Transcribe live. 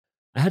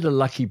I had a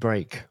lucky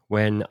break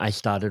when I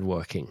started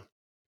working.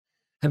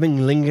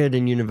 Having lingered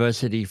in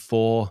university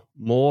for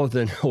more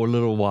than a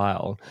little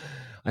while,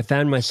 I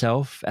found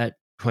myself at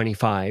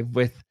 25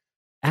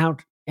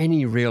 without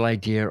any real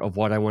idea of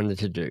what I wanted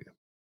to do.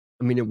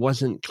 I mean, it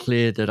wasn't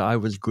clear that I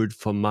was good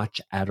for much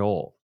at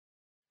all.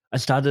 I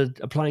started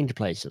applying to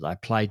places. I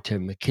applied to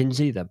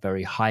McKinsey, that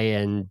very high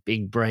end,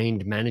 big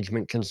brained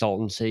management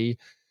consultancy.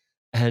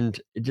 And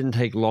it didn't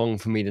take long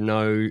for me to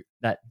know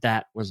that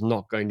that was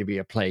not going to be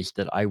a place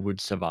that I would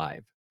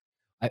survive.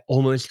 I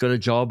almost got a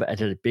job at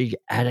a big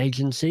ad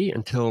agency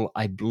until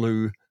I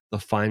blew the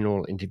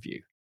final interview.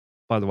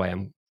 By the way,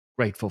 I'm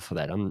grateful for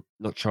that. I'm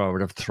not sure I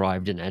would have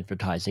thrived in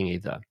advertising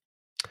either.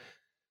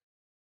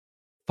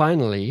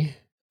 Finally,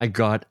 I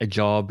got a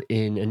job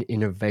in an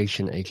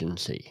innovation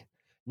agency.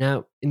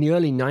 Now, in the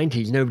early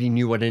 90s, nobody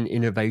knew what an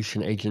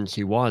innovation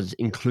agency was,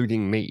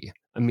 including me.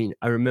 I mean,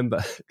 I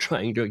remember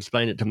trying to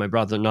explain it to my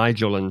brother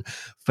Nigel and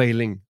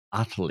failing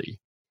utterly.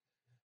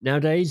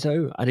 Nowadays,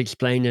 though, I'd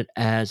explain it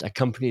as a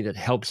company that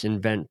helps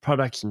invent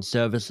products and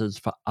services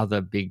for other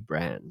big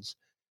brands.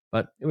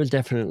 But it was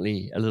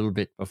definitely a little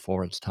bit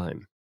before its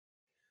time.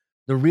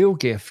 The real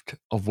gift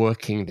of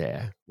working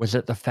there was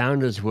that the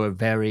founders were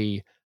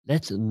very,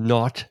 let's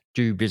not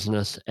do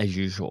business as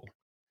usual.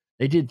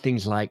 They did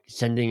things like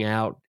sending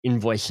out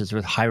invoices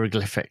with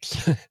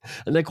hieroglyphics.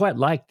 And they quite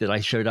liked that I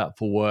showed up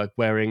for work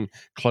wearing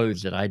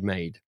clothes that I'd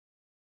made.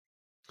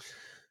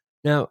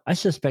 Now, I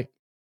suspect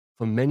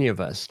for many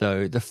of us,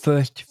 though, the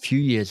first few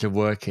years of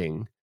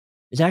working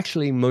is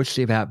actually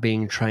mostly about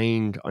being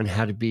trained on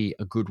how to be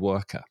a good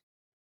worker.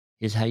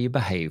 Here's how you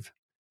behave.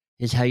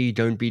 Here's how you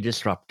don't be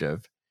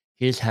disruptive.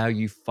 Here's how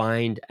you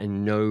find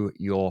and know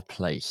your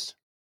place.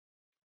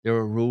 There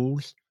are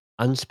rules,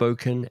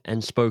 unspoken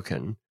and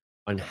spoken,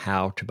 on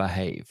how to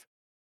behave.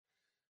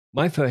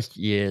 My first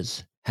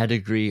years had a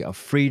degree of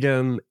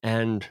freedom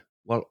and,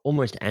 well,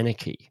 almost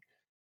anarchy.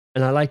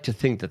 And I like to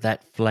think that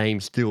that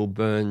flame still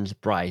burns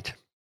bright.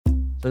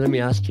 So let me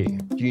ask you,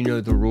 do you know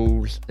the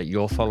rules that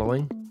you're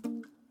following?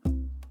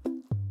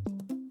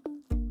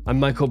 I'm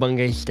Michael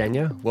Bungay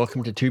Stanya.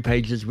 Welcome to 2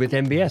 Pages with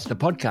MBS, the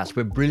podcast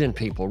where brilliant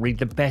people read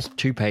the best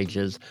 2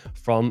 pages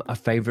from a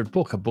favorite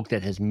book, a book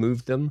that has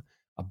moved them,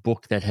 a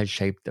book that has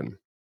shaped them.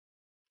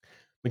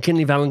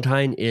 McKinley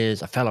Valentine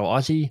is a fellow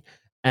Aussie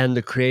and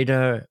the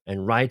creator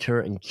and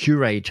writer and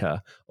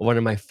curator of one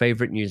of my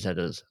favorite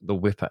newsletters, The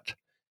Whippet.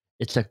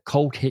 It's a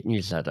cult hit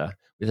newsletter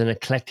with an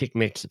eclectic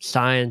mix of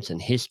science and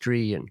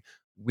history and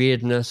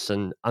weirdness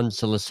and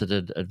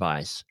unsolicited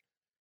advice.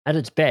 At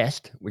its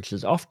best, which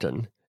is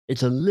often,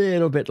 it's a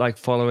little bit like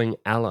following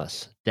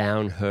Alice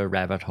down her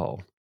rabbit hole.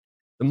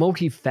 The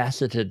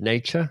multifaceted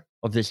nature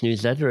of this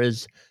newsletter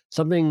is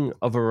something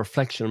of a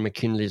reflection on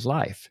McKinley's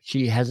life.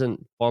 She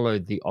hasn't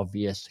followed the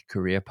obvious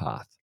career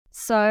path.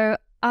 So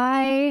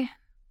I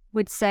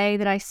would say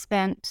that I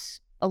spent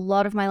a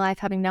lot of my life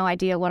having no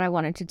idea what I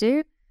wanted to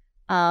do.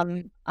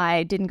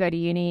 I didn't go to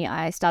uni.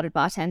 I started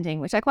bartending,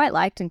 which I quite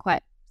liked and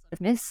quite sort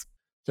of miss.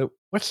 So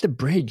what's the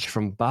bridge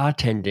from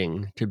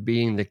bartending to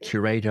being the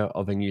curator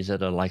of a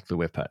newsletter like The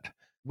Whippet?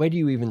 Where do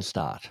you even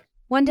start?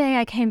 One day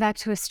I came back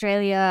to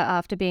Australia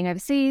after being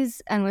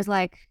overseas and was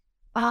like,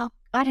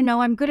 I don't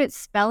know, I'm good at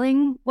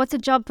spelling. What's a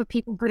job for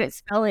people good at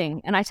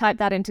spelling? And I typed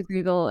that into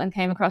Google and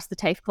came across the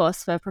TAFE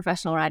course for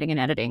professional writing and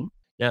editing.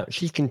 Now,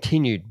 she's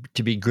continued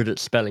to be good at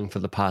spelling for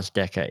the past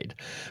decade.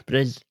 But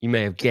as you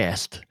may have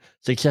guessed,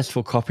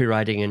 successful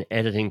copywriting and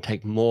editing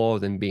take more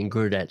than being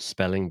good at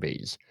spelling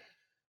bees.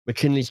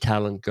 McKinley's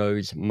talent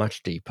goes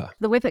much deeper.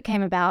 The Whippet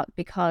came about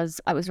because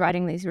I was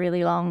writing these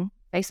really long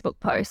Facebook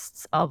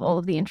posts of all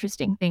of the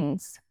interesting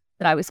things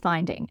that I was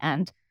finding.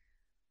 And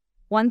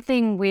one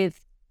thing with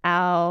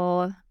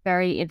our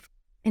very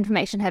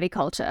information-heavy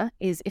culture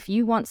is if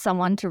you want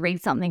someone to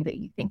read something that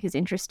you think is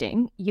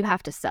interesting, you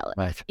have to sell it.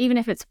 Right. Even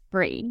if it's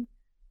free,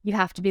 you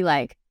have to be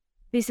like,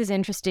 this is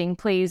interesting,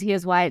 please,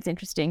 here's why it's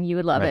interesting, you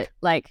would love it.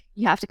 Like,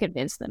 you have to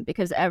convince them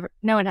because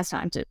no one has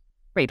time to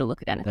read or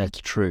look at anything.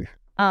 That's true.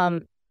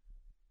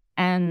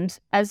 And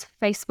as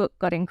Facebook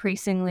got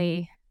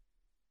increasingly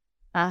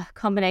a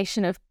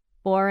combination of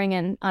boring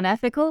and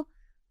unethical,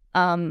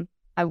 I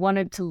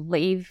wanted to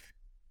leave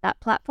that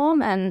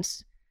platform and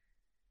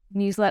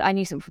newsletter. I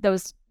knew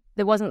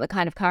there wasn't the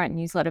kind of current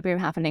newsletter boom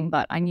happening,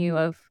 but I knew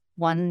of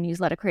one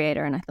newsletter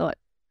creator, and I thought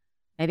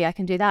maybe I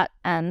can do that.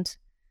 And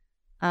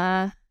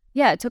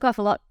it took off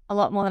a lot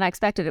more than I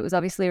expected. It was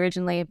obviously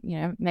originally,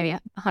 maybe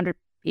 100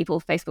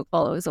 people, Facebook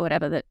followers or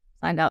whatever that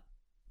signed up.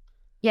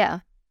 Yeah.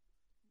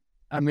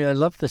 I mean, I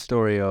love the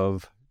story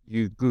of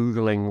you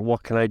Googling,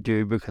 what can I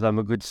do because I'm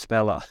a good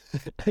speller,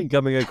 and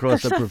coming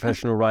across a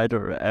professional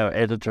writer or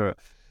editor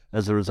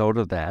as a result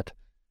of that.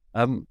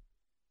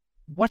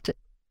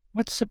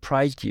 What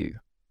surprised you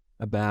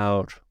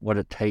about what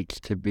it takes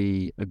to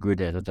be a good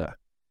editor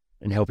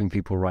and helping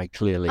people write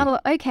clearly? Oh,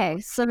 okay.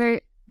 So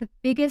the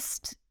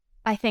biggest,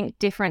 I think,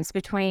 difference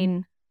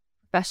between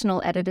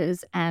professional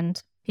editors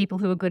and people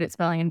who are good at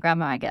spelling and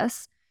grammar, I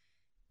guess,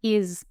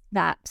 is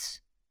that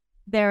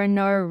there are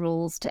no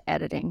rules to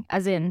editing,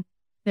 as in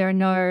there are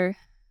no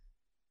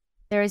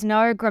there is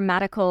no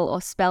grammatical or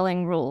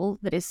spelling rule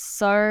that is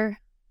so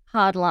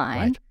hard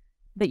line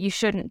that you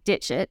shouldn't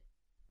ditch it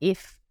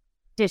if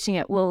ditching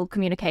it will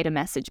communicate a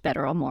message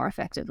better or more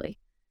effectively.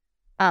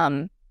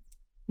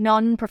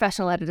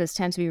 Non-professional editors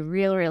tend to be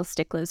real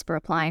sticklers for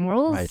applying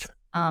rules. Right.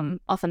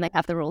 Often they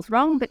have the rules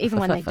wrong, but even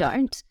when they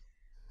don't,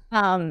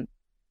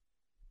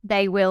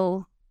 they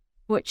will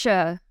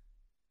butcher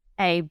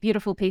a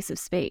beautiful piece of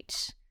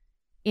speech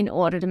in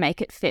order to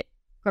make it fit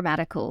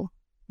grammatical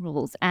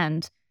rules.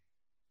 And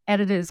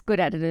good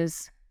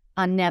editors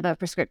are never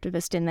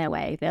prescriptivist in their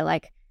way. They're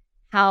like,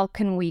 how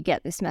can we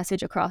get this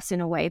message across in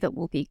a way that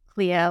will be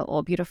clear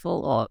or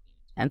beautiful, or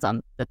depends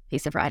on the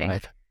piece of writing.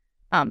 Right.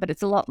 But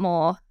it's a lot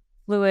more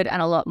fluid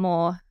and a lot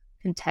more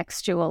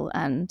contextual,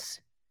 and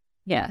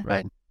yeah.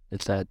 Right.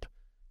 It's that,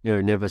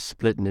 never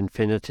split an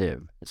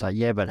infinitive. It's like,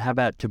 yeah, but how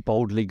about to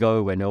boldly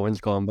go where no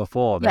one's gone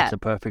before? That's a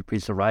perfect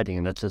piece of writing,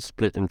 and that's a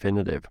split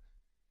infinitive.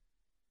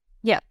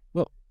 Yeah.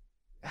 Well,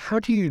 how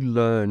do you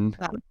learn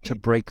to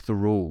break the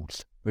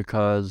rules?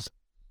 Because,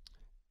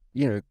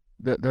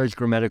 those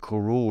grammatical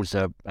rules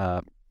are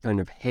kind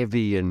of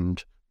heavy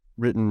and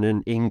written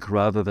in ink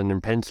rather than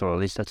in pencil, or at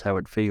least that's how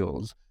it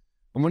feels.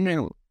 I'm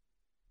wondering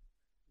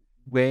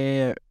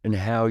where and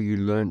how you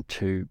learned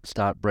to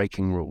start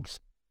breaking rules.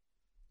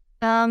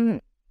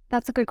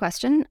 That's a good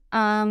question.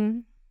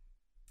 I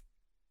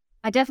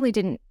definitely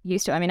didn't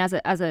used to. I mean, as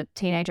a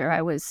teenager,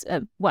 I was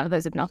one of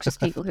those obnoxious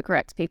people who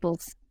corrects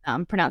people's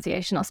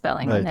pronunciation or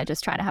spelling when they're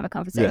just trying to have a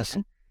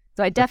conversation. Yes.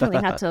 So I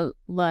definitely had to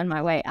learn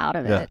my way out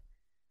of it.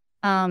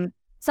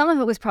 Some of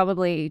it was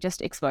probably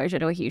just exposure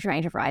to a huge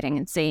range of writing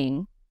and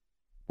seeing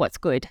what's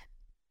good.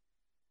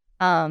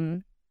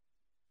 Some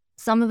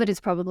of it is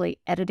probably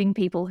editing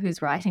people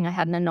whose writing I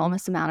had an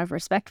enormous amount of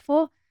respect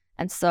for.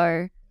 And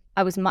so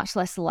I was much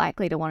less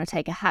likely to want to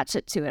take a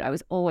hatchet to it. I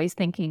was always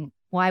thinking,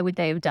 why would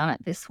they have done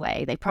it this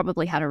way? They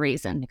probably had a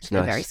reason because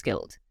they're very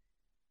skilled.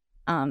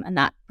 And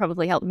that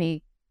probably helped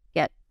me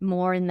get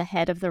more in the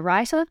head of the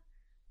writer,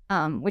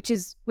 which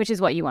is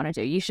what you want to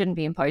do. You shouldn't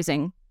be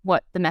imposing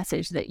what the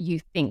message that you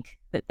think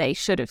that they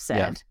should have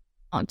said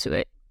onto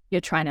it. You're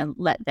trying to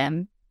let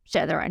them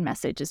share their own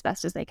message as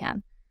best as they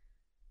can.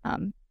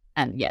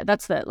 And yeah,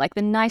 that's the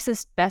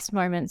nicest, best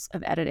moments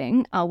of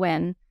editing are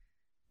when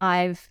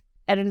I've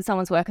edited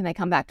someone's work and they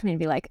come back to me and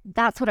be like,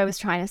 that's what I was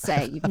trying to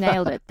say. You've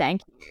nailed it.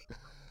 Thank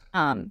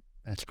you.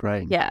 That's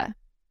great. Yeah.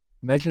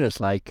 Imagine it's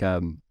like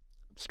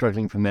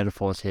struggling for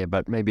metaphors here,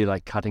 but maybe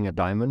like cutting a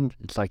diamond.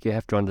 It's like you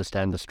have to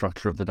understand the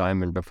structure of the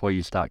diamond before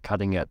you start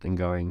cutting it and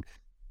going,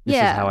 this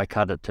is how I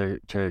cut it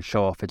to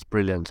show off its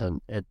brilliance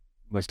and it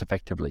most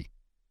effectively.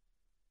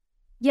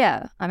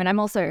 Yeah. I mean, I'm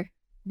also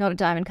not a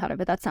diamond cutter,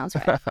 but that sounds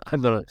right.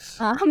 I'm not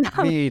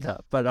me either,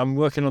 but I'm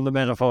working on the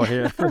metaphor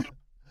here.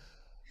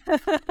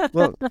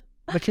 Well,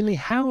 McKinley,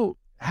 how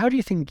do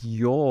you think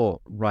your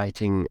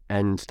writing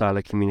and style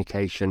of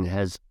communication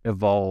has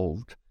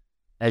evolved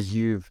as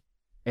you've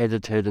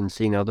edited and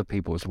seen other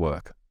people's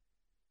work?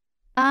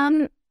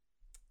 I've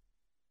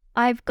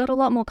got a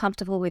lot more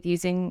comfortable with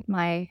using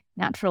my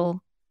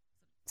natural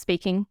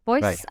speaking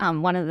voice. Right.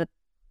 One of the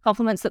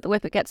compliments that the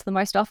Whippet gets the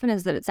most often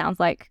is that it sounds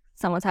like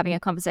someone's having a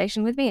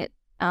conversation with me,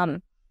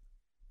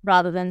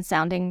 rather than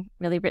sounding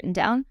really written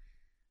down.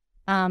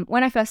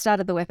 When I first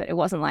started the Whippet, it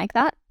wasn't like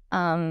that.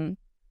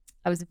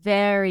 I was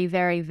very,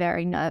 very,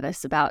 very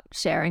nervous about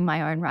sharing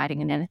my own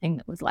writing and anything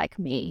that was like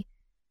me.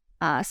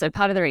 So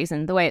part of the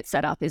reason, the way it's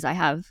set up is I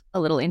have a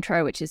little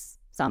intro, which is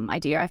some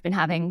idea I've been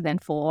having, then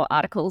 4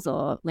 articles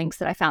or links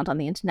that I found on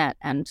the internet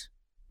and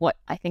what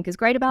I think is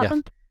great about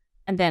them,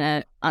 and then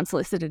an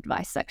unsolicited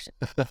advice section.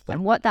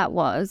 And what that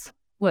was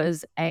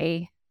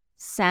a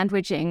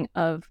sandwiching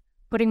of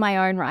putting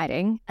my own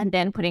writing and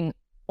then putting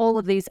all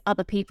of these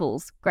other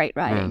people's great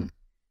writing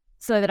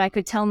so that I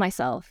could tell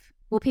myself,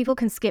 well, people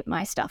can skip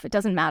my stuff. It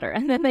doesn't matter.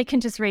 And then they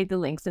can just read the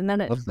links. And then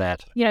Love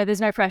that.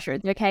 There's no pressure.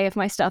 It's okay if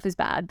my stuff is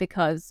bad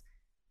because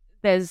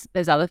there's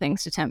other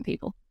things to tempt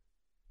people.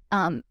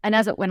 And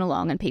as it went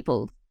along and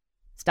people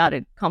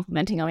started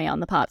complimenting on me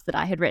on the parts that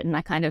I had written,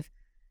 I kind of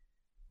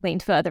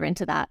leaned further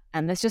into that.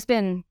 And there's just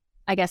been,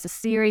 I guess, a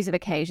series of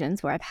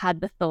occasions where I've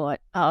had the thought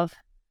of,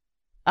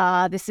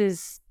 this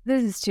is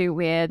too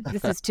weird.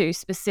 This is too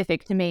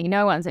specific to me.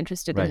 No one's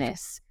interested in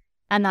this.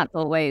 And that's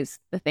always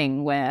the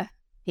thing where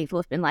people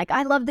have been like,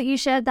 I love that you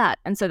shared that.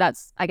 And so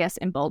that's, I guess,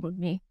 emboldened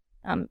me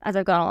as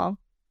I've gone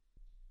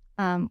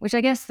along. Which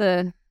I guess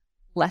the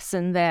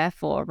lesson there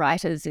for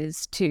writers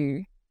is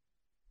to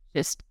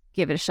just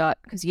give it a shot,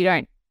 because you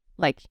don't,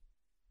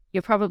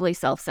 you're probably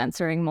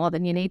self-censoring more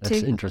than you need to.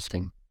 That's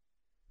interesting.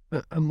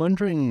 I'm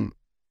wondering,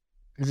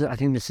 because I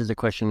think this is a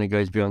question that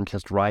goes beyond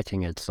just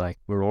writing. It's like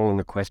we're all on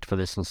a quest for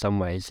this in some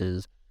ways.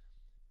 Is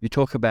you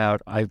talk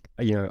about, I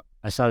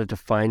started to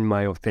find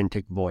my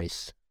authentic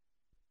voice.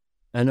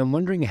 And I'm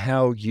wondering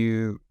how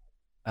you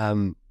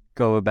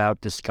go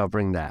about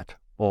discovering that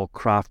or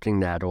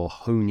crafting that or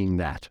honing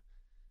that.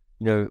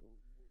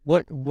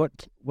 What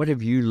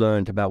have you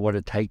learned about what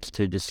it takes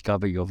to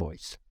discover your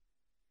voice?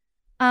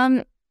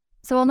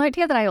 So I'll note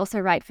here that I also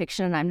write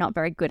fiction and I'm not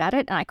very good at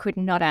it, and I could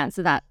not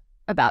answer that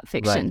about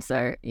fiction. Right.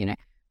 So,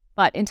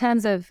 but in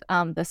terms of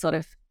the sort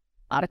of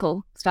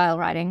article style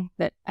writing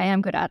that I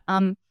am good at,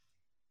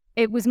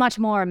 it was much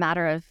more a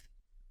matter of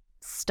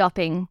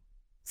stopping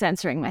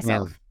censoring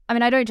myself. I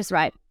mean, I don't just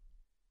write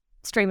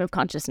stream of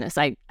consciousness.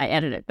 I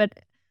edit it, but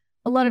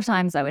a lot of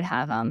times I would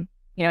have,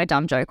 a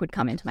dumb joke would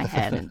come into my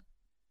head and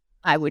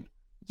I would,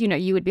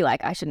 you would be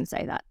like, I shouldn't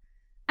say that.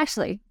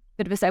 Actually,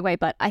 bit of a segue,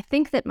 but I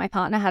think that my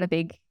partner had a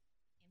big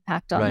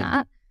impact on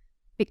that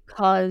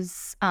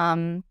because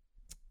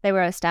they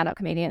were a stand-up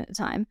comedian at the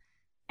time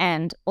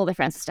and all their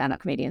friends were stand-up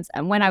comedians.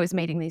 And when I was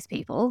meeting these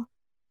people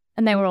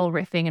and they were all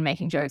riffing and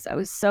making jokes, I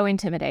was so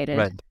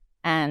intimidated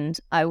and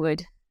I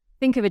would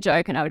think of a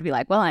joke and I would be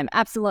like, well, I'm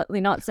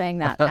absolutely not saying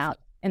that out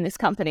in this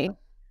company.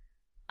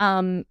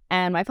 And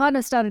my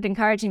partner started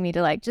encouraging me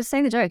to like, just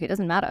say the joke. It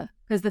doesn't matter.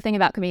 Because the thing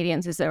about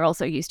comedians is they're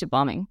also used to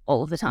bombing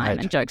all of the time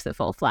and jokes that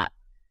fall flat.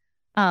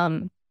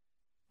 And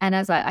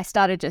as I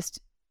started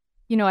just,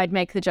 I'd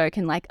make the joke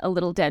in like a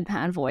little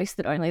deadpan voice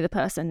that only the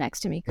person next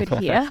to me could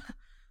hear.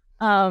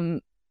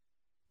 And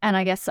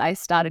I guess I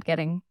started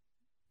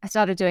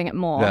doing it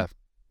more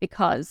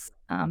because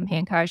he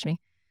encouraged me.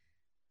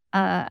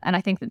 And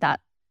I think that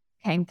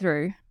came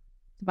through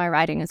my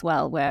writing as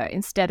well, where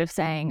instead of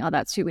saying, oh,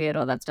 that's too weird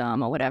or that's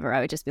dumb or whatever,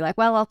 I would just be like,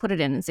 well, I'll put it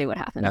in and see what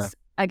happens. Yeah.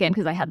 Again,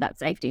 because I had that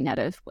safety net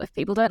of if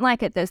people don't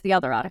like it, there's the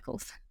other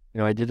articles.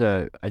 I did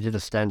a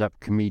stand-up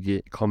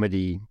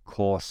comedy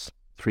course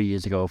 3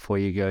 years ago, 4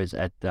 years ago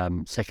at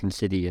Second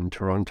City in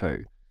Toronto.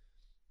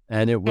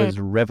 And it was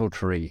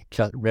revelatory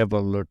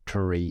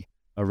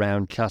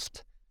around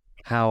just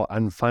how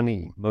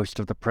unfunny most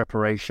of the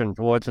preparation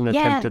towards an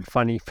attempted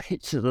funny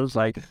feature.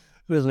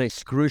 It was an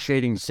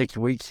excruciating 6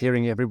 weeks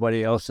hearing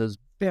everybody else's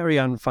very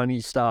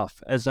unfunny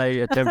stuff as they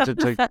attempted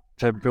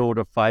to build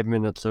a 5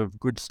 minutes of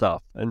good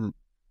stuff. And I'm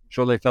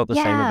sure they felt the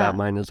same about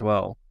mine as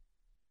well.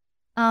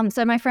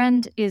 So my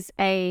friend is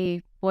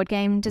a board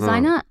game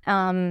designer,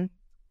 and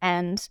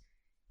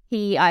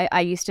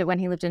I used to, when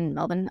he lived in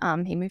Melbourne,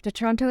 he moved to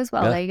Toronto as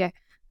well. Yeah. There you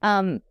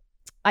go.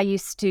 I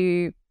used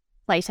to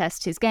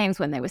playtest his games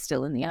when they were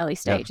still in the early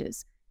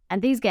stages,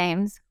 and these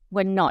games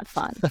were not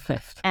fun.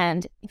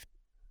 And if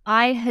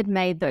I had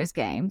made those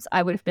games,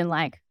 I would have been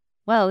like,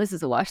 well, this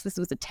is a wash. This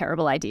was a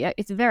terrible idea.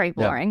 It's very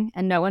boring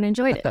and no one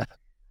enjoyed it.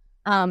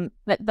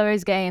 But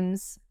those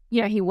games,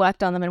 he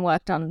worked on them and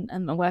worked on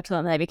them.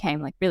 And they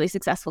became like really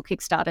successful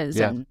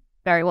Kickstarters and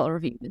very well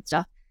reviewed and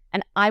stuff.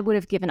 And I would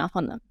have given up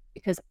on them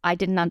because I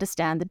didn't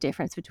understand the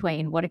difference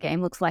between what a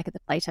game looks like at the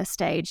playtest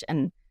stage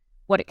and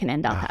what it can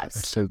end up as.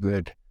 That's so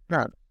good.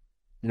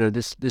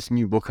 This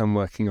new book I'm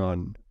working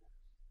on,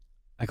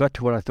 I got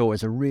to what I thought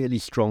was a really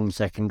strong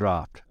second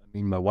draft. I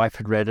mean, my wife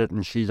had read it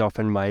and she's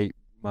often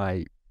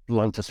my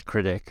bluntest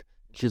critic.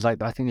 She's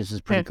like, I think this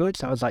is pretty good.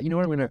 So I was like, you know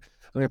what, I'm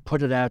gonna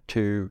put it out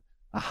to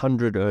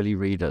 100 early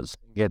readers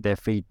and get their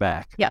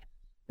feedback. Yeah.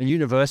 And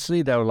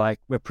universally, they were like,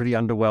 we're pretty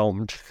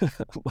underwhelmed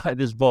by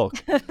this book.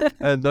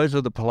 And those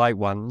are the polite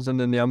ones. And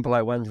then the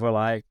unpolite ones were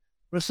like,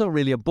 well, it's not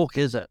really a book,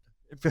 is it?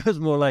 It feels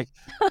more like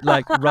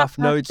rough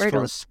notes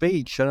for a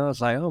speech. And I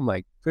was like, oh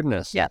my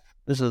goodness. Yeah.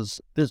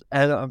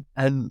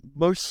 And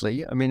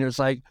mostly, I mean, it was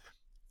like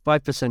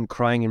 5%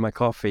 crying in my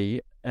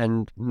coffee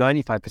and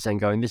 95%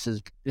 going, this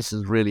is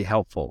really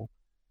helpful.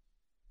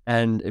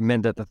 And it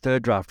meant that the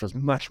third draft was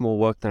much more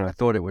work than I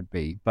thought it would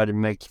be, but it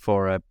makes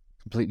for a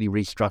completely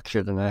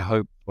restructured and I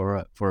hope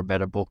for a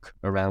better book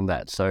around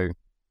that. So,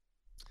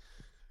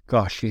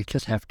 gosh, you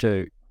just have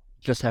to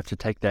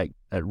take that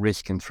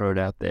risk and throw it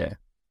out there.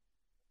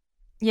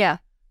 Yeah.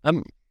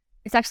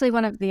 It's actually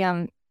one of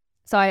the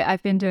so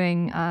I've been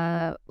doing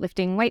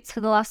lifting weights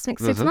for the last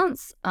six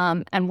months.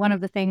 And one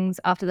of the things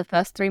after the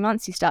first 3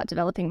 months, you start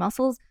developing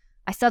muscles.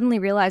 I suddenly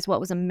realized what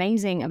was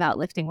amazing about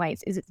lifting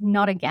weights is it's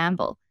not a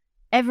gamble.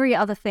 Every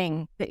other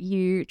thing that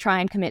you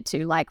try and commit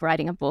to, like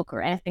writing a book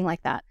or anything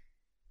like that,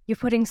 you're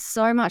putting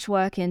so much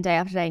work in day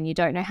after day and you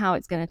don't know how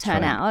it's going to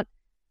turn out.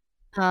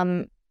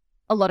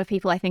 A lot of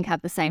people, I think,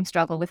 have the same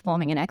struggle with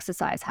forming an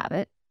exercise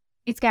habit.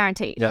 It's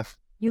guaranteed. Yes.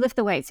 You lift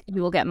the weights,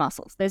 you will get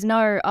muscles. There's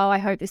no, I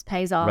hope this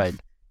pays off. Right.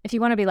 If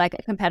you want to be like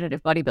a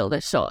competitive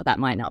bodybuilder, sure, that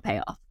might not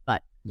pay off.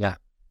 But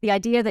the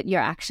idea that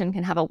your action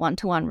can have a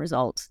one-to-one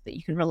result that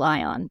you can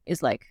rely on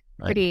is like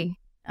pretty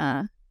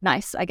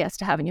nice, I guess,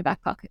 to have in your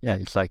back pocket. Yeah,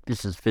 it's like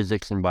this is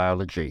physics and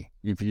biology.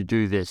 If you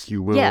do this,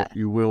 you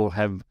will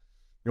have,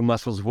 your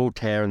muscles will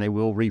tear and they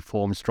will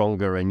reform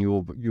stronger and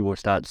you will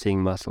start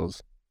seeing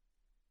muscles.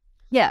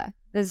 Yeah,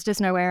 there's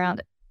just no way around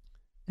it.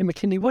 Hey,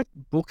 McKinley, what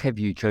book have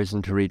you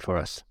chosen to read for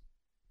us?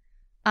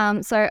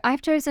 So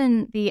I've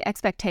chosen The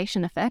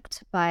Expectation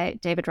Effect by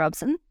David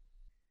Robson.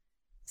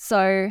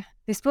 So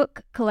this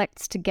book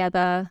collects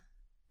together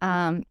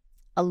a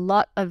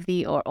lot of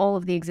all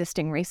of the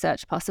existing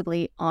research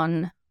possibly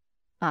on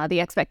the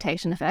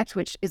expectation effect,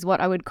 which is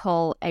what I would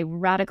call a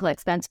radical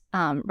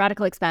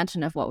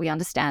expansion of what we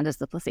understand as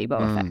the placebo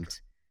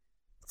effect.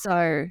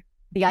 So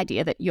the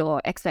idea that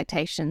your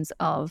expectations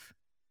of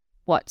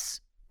what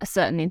a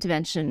certain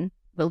intervention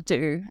will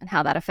do and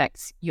how that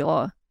affects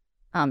your,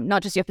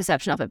 not just your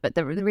perception of it, but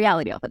the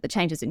reality of it, the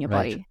changes in your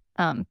body.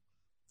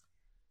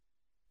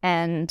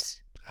 And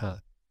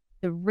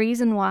the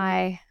reason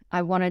why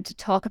I wanted to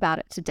talk about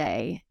it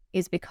today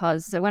is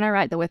because, so when I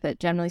write the Whippet,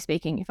 generally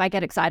speaking, if I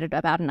get excited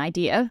about an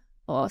idea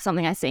or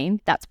something I've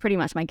seen, that's pretty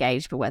much my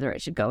gauge for whether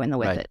it should go in the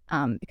Whippet,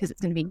 because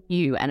it's going to be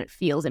new and it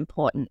feels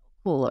important,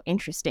 cool, or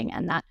interesting.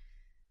 And that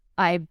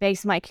I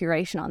base my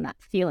curation on that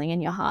feeling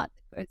in your heart.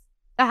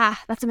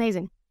 That's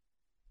amazing.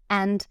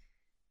 And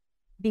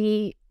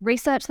the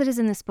research that is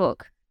in this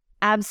book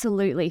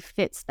absolutely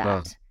fits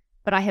that,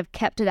 but I have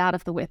kept it out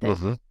of the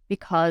Whippet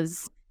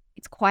because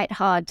it's quite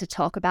hard to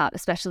talk about,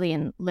 especially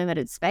in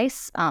limited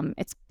space.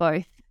 It's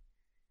both,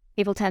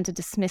 people tend to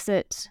dismiss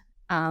it,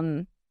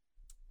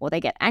 or they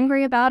get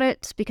angry about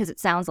it because it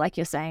sounds like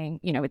you're saying,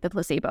 you know, with the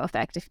placebo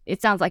effect, if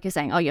it sounds like you're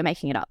saying, oh, you're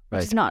making it up,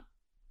 which is not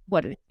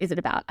what it is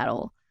about at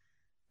all.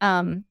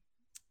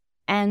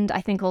 And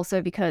I think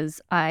also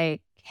because I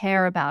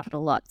care about it a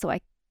lot, so I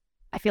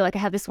feel like I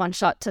have this one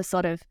shot to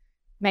sort of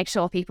make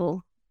sure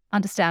people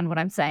understand what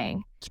I'm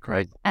saying. It's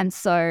great. And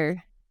so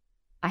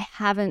I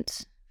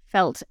haven't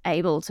felt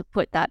able to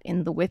put that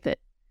in the Whippet,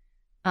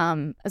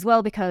 as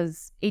well,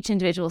 because each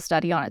individual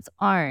study on its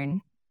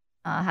own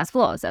has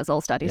flaws, as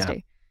all studies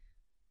do.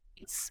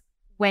 It's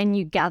when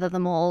you gather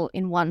them all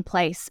in one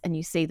place and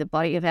you see the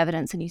body of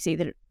evidence and you see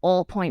that it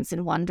all points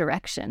in one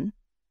direction,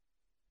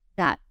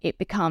 that it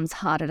becomes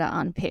harder to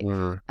unpick,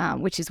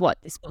 which is what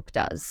this book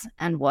does,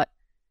 and what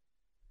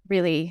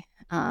really,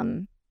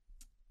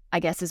 I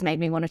guess, has made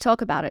me want to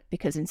talk about it,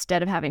 because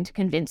instead of having to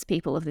convince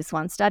people of this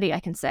one study, I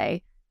can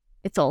say,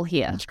 it's all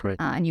here. That's great.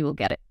 And you will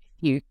get it.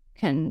 You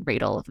can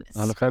read all of this.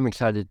 Look, I'm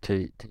excited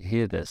to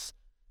hear this.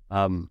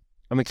 I'm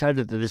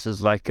excited that this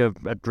is like a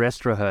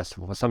dress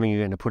rehearsal or something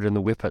you're going to put in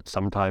the Whippet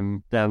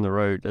sometime down the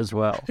road as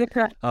well.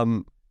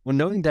 Well,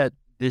 knowing that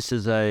this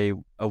is a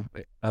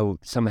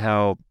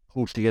somehow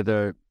pulls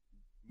together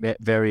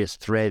various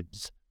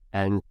threads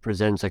and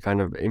presents a kind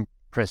of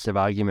impressive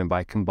argument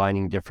by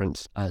combining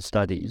different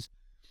studies,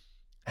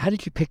 how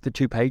did you pick the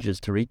 2 pages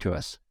to read to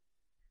us?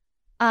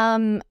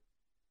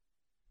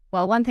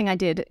 Well, one thing I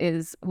did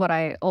is what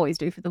I always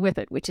do for the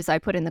Whippet, which is I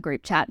put in the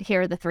group chat, here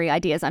are the 3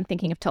 ideas I'm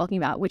thinking of talking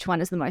about. Which one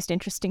is the most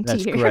interesting to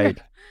you? That's great.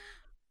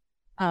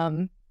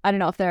 I don't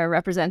know if they're a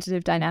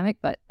representative demographic,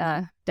 but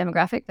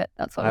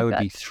that's what I would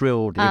be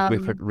thrilled if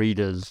Whippet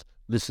readers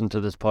listen to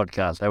this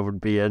podcast. That would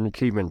be an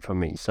achievement for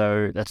me.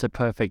 So that's a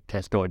perfect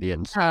test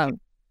audience. So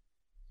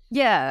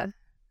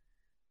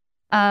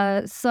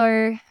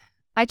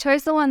I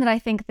chose the one that I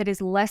think that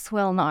is less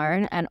well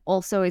known and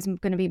also is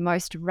going to be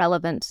most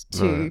relevant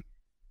to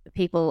the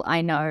people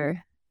I know.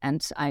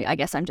 And I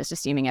guess I'm just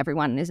assuming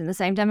everyone is in the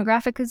same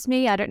demographic as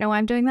me. I don't know why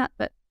I'm doing that,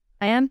 but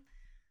I am.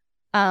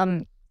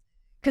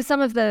 Because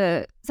some of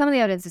the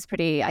evidence is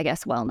pretty, I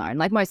guess, well known.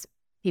 Like most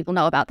people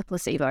know about the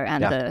placebo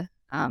and the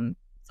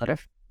sort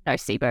of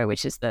nocebo,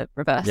 which is the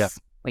reverse,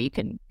 where you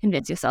can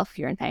convince yourself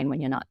you're in pain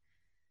when you're not.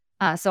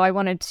 So I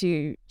wanted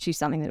to choose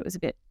something that was a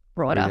bit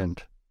broader.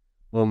 Brilliant.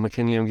 Well,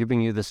 McKinley, I'm giving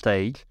you the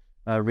stage,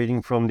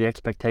 reading from The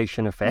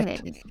Expectation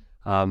Effect,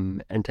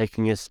 and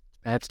taking us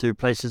perhaps to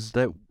places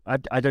that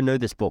I don't know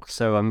this book,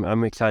 so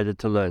I'm excited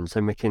to learn.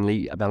 So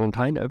McKinley,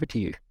 Valentine, over to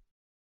you.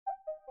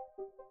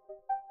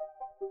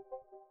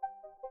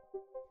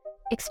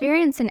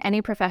 Experience in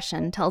any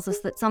profession tells us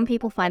that some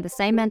people find the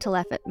same mental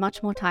effort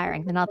much more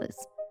tiring than others.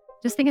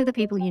 Just think of the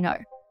people you know.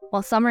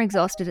 While some are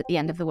exhausted at the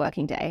end of the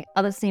working day,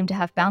 others seem to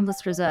have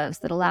boundless reserves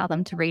that allow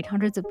them to read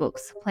hundreds of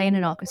books, play in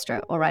an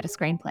orchestra, or write a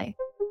screenplay.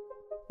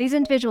 These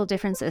individual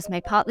differences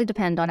may partly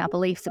depend on our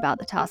beliefs about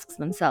the tasks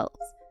themselves.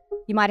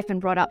 You might have been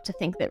brought up to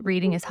think that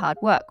reading is hard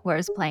work,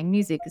 whereas playing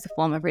music is a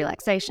form of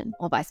relaxation,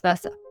 or vice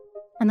versa.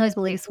 And those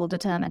beliefs will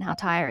determine how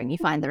tiring you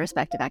find the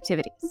respective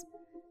activities.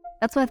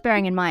 That's worth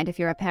bearing in mind if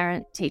you're a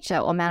parent, teacher,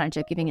 or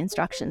manager giving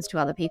instructions to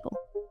other people.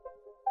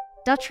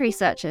 Dutch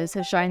researchers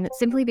have shown that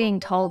simply being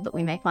told that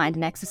we may find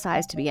an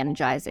exercise to be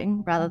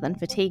energizing rather than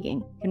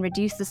fatiguing can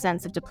reduce the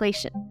sense of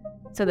depletion,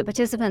 so that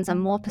participants are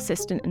more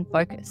persistent and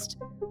focused.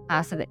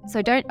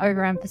 So don't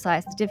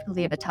overemphasize the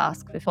difficulty of a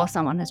task before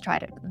someone has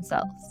tried it for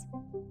themselves.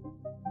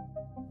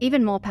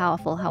 Even more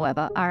powerful,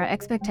 however, are our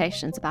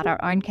expectations about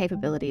our own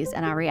capabilities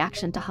and our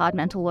reaction to hard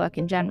mental work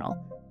in general,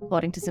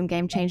 according to some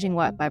game-changing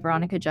work by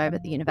Veronika Job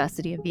at the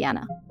University of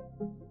Vienna.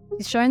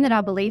 It's shown that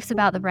our beliefs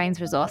about the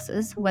brain's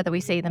resources, whether we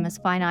see them as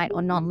finite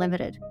or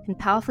non-limited, can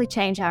powerfully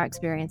change our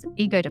experience of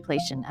ego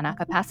depletion and our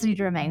capacity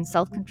to remain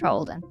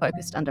self-controlled and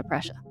focused under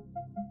pressure.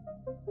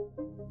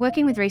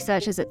 Working with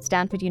researchers at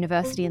Stanford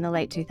University in the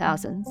late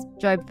 2000s,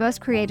 Job first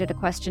created a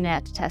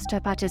questionnaire to test her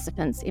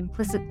participants'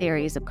 implicit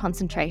theories of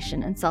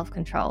concentration and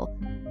self-control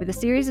with a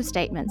series of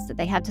statements that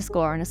they had to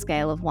score on a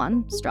scale of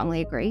 1,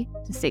 strongly agree,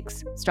 to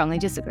 6, strongly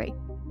disagree.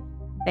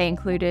 They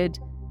included,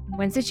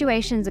 when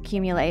situations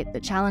accumulate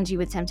that challenge you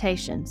with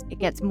temptations, it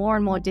gets more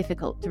and more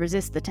difficult to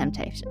resist the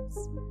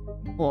temptations.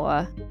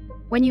 Or,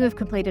 when you have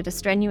completed a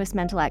strenuous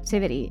mental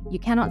activity, you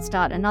cannot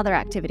start another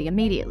activity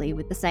immediately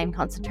with the same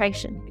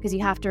concentration because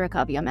you have to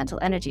recover your mental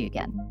energy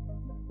again.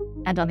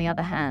 And on the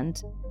other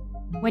hand,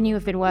 when you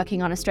have been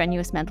working on a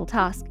strenuous mental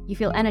task, you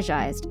feel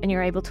energized and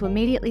you're able to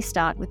immediately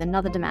start with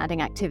another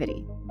demanding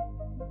activity.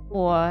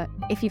 Or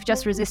if you've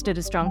just resisted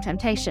a strong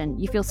temptation,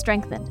 you feel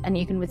strengthened and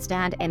you can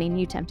withstand any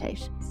new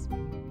temptations.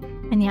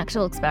 In the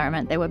actual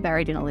experiment, they were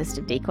buried in a list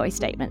of decoy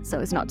statements so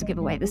as not to give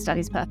away the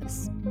study's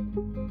purpose.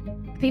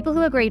 People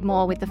who agreed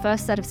more with the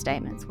first set of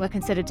statements were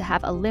considered to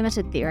have a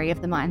limited theory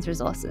of the mind's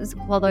resources,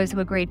 while those who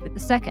agreed with the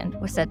second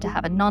were said to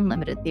have a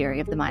non-limited theory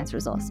of the mind's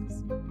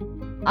resources.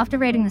 After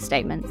reading the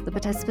statements, the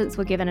participants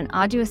were given an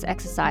arduous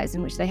exercise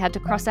in which they had to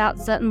cross out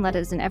certain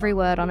letters in every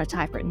word on a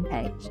typewritten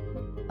page.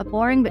 A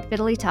boring but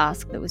fiddly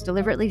task that was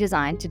deliberately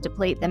designed to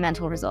deplete their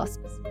mental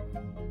resources.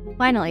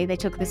 Finally, they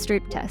took the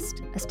Stroop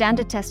test, a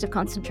standard test of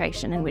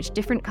concentration in which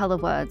different colour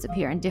words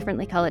appear in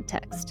differently coloured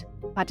text.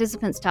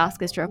 Participants'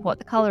 task is to report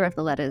the colour of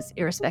the letters,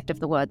 irrespective of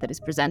the word that is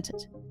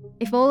presented.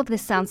 If all of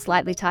this sounds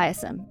slightly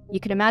tiresome, you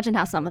can imagine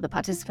how some of the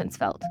participants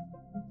felt.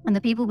 And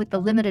the people with the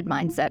limited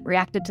mindset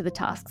reacted to the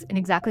tasks in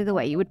exactly the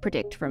way you would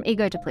predict from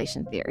ego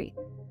depletion theory.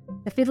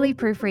 The fiddly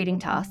proofreading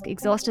task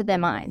exhausted their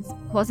minds,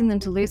 causing them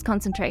to lose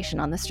concentration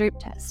on the Stroop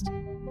test.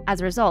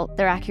 As a result,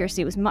 their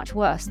accuracy was much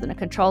worse than a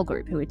control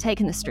group who had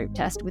taken the Stroop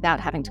test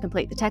without having to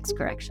complete the text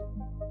correction.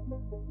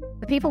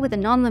 The people with a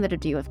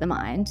non-limited view of the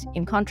mind,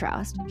 in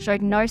contrast,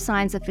 showed no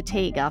signs of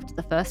fatigue after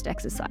the first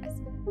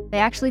exercise. They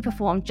actually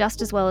performed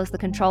just as well as the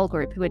control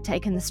group who had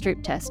taken the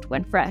Stroop test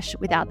when fresh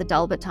without the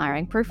dull but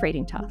tiring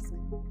proofreading task.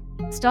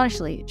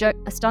 Astonishingly,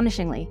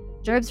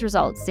 Job's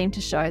results seem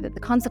to show that the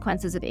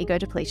consequences of ego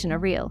depletion are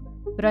real,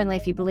 but only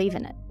if you believe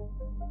in it.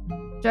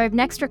 Job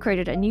next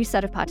recruited a new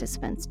set of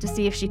participants to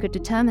see if she could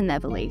determine their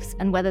beliefs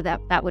and whether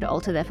that would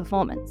alter their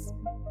performance.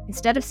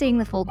 Instead of seeing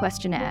the full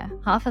questionnaire,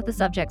 half of the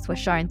subjects were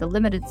shown the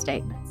limited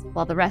statements,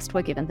 while the rest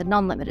were given the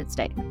non-limited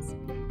statements,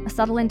 a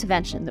subtle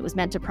intervention that was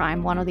meant to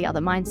prime one or the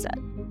other mindset.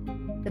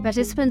 The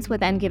participants were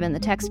then given the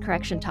text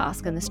correction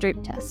task and the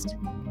Stroop test.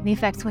 The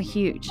effects were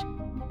huge.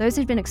 Those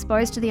who'd been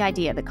exposed to the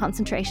idea that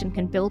concentration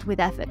can build with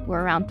effort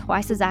were around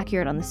twice as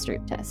accurate on the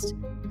Stroop test,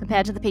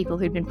 compared to the people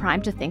who'd been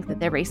primed to think that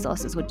their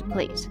resources would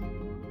deplete.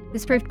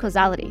 This proved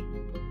causality.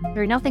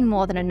 Through nothing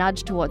more than a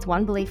nudge towards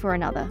one belief or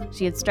another,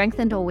 she had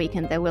strengthened or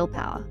weakened their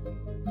willpower.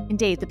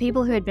 Indeed, the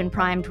people who had been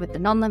primed with the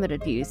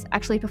non-limited views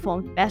actually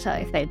performed better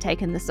if they had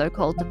taken the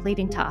so-called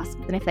depleting task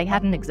than if they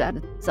hadn't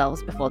exerted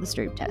themselves before the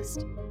Stroop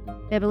test.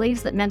 Their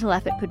beliefs that mental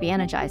effort could be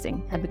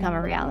energizing had become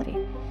a reality.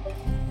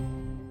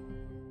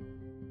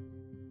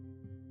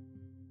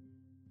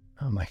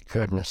 Oh my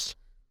goodness.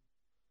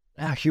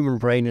 Our human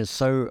brain is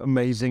so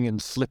amazing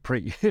and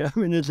slippery. I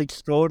mean, it's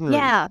extraordinary.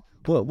 Yeah.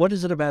 What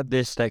is it about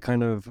this that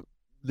kind of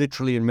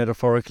literally and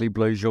metaphorically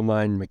blows your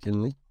mind,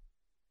 McKinley?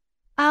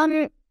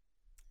 Firstly,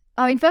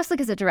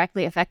 because it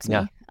directly affects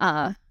me.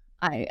 Yeah.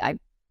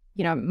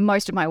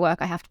 Most of my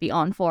work I have to be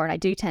on for, and I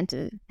do tend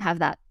to have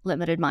that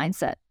limited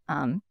mindset.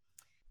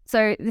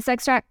 So this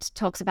extract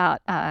talks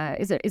about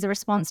is a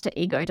response to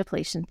ego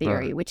depletion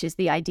theory, Right. which is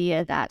the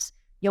idea that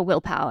your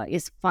willpower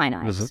is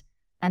finite. Is it?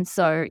 And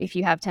so if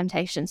you have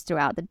temptations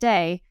throughout the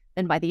day,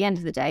 then by the end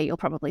of the day, you'll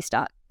probably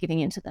start giving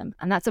into them.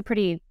 And that's a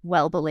pretty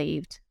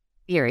well-believed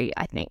theory,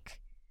 I think.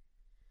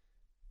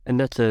 And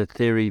that's a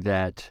theory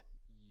that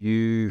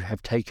you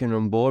have taken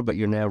on board, but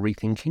you're now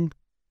rethinking?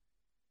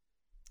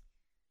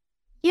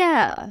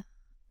 Yeah.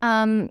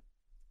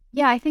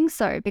 I think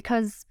so,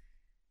 because,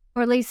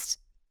 or at least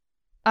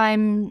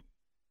I'm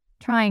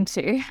trying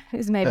to,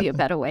 is maybe a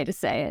better way to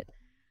say it.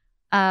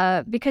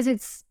 Because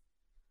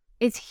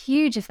it's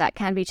huge if that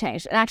can be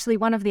changed. And actually,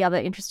 one of the other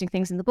interesting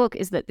things in the book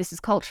is that this is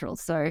cultural.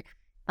 So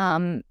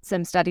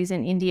some studies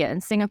in India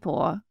and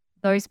Singapore,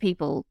 those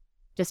people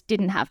just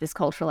didn't have this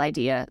cultural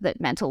idea that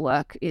mental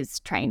work is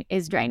draining.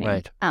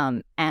 Right.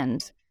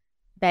 And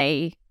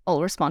they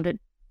all responded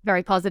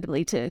very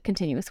positively to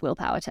continuous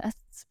willpower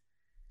tests.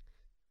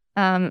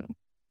 McKinney,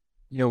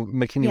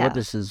 Yeah. what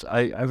this is,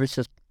 I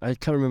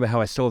can't remember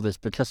how I saw this,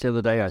 but just the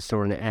other day I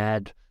saw an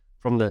ad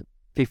from the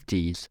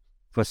 50s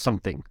for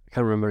something. I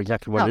can't remember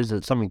exactly what it is.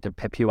 It's something to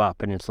pep you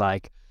up, and it's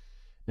like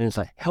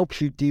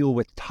helps you deal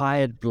with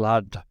tired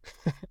blood.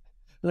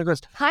 And of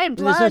course, Tired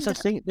blood. There's no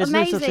such thing. There's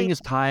no such thing Amazing.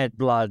 as tired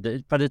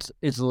blood, but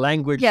it's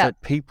language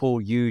that people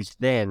used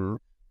then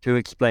to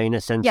explain a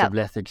sense of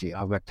lethargy.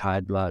 I've got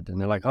tired blood, and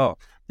they're like, "Oh,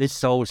 this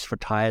solves for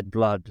tired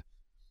blood,"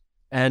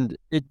 and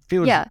it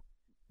feels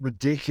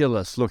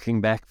ridiculous looking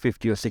back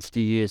 50 or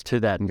 60 years to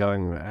that and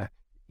going,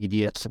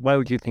 "Idiots! Why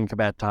would you think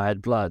about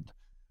tired blood?"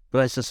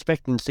 But I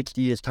suspect in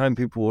 60 years' time,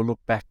 people will look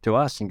back to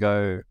us and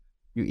go,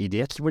 "You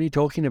idiots! What are you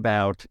talking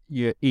about?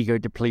 Your ego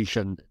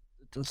depletion.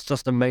 It's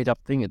just a made-up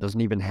thing. It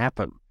doesn't even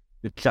happen.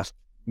 You're just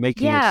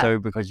making it so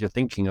because you're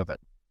thinking of it."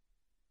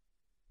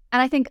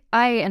 And I think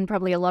I and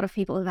probably a lot of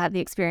people have had the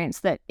experience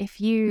that if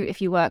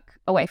you work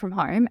away from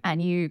home and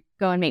you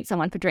go and meet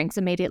someone for drinks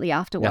immediately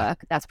after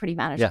work, that's pretty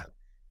manageable. Yeah.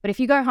 But if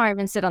you go home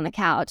and sit on the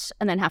couch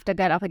and then have to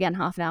get up again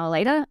half an hour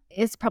later,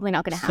 it's probably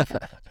not going to happen.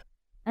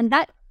 And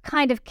that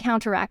kind of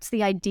counteracts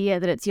the idea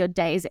that it's your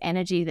day's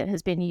energy that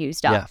has been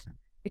used up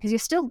because you're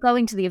still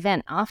going to the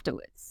event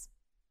afterwards.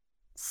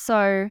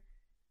 So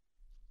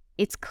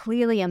it's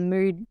clearly a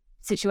mood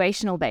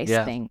situational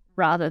based thing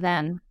rather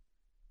than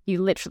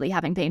you literally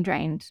having been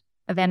drained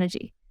of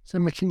energy. So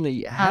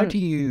McKinley, how do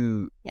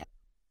you, Yeah.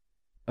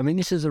 I mean,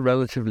 this is a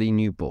relatively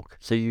new book.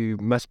 So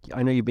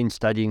I know you've been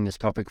studying this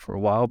topic for a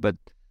while, but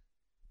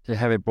to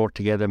have it brought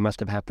together must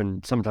have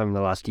happened sometime in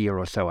the last year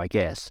or so, I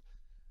guess.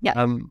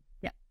 Yeah.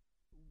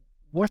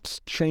 What's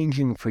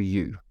changing for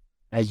you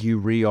as you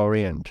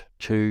reorient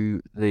to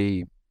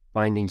the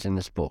findings in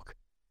this book?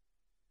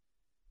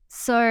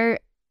 So,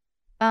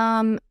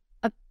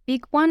 a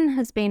big one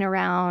has been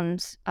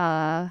around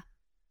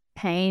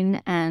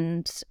pain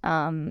and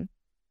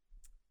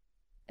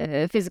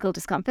physical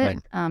discomfort.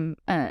 Right.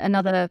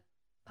 Another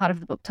part of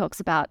the book talks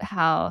about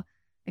how,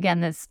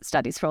 again, there's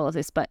studies for all of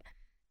this, but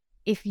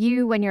if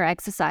you, when you're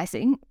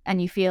exercising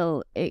and you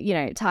feel,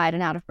 tired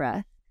and out of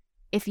breath,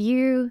 if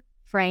you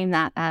frame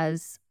that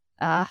as,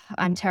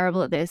 I'm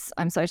terrible at this,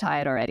 I'm so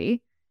tired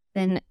already,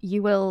 then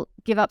you will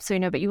give up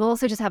sooner, but you will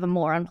also just have a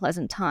more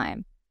unpleasant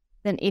time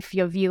than if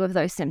your view of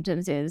those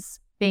symptoms is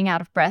being out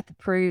of breath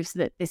proves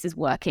that this is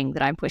working,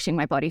 that I'm pushing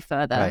my body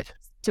further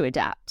to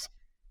adapt.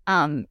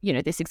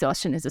 This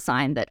exhaustion is a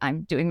sign that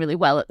I'm doing really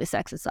well at this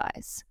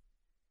exercise.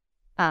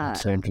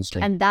 That's so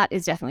interesting. And that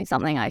is definitely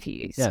something I've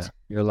used. Yeah,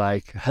 you're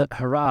like,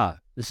 hurrah,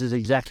 this is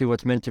exactly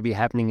what's meant to be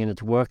happening and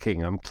it's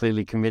working. I'm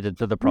clearly committed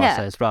to the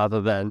process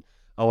rather than,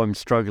 oh, I'm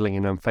struggling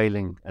and I'm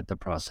failing at the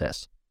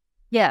process.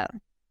 Yeah.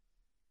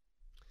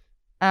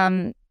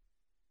 I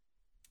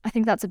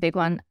think that's a big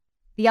one.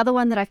 The other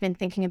one that I've been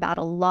thinking about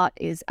a lot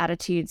is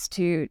attitudes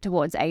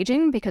towards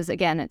aging, because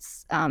again,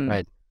 it's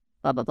blah,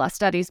 blah, blah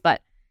studies,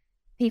 but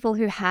people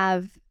who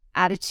have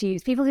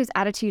attitudes, people whose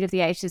attitude of the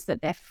age is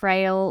that they're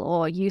frail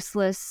or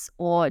useless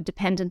or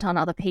dependent on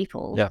other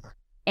people,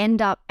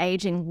 end up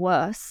aging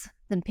worse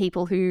than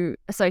people who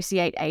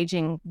associate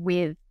aging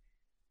with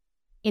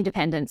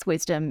independence,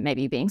 wisdom,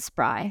 maybe being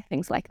spry,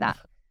 things like that.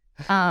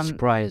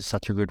 Spry is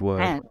such a good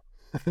word.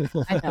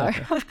 I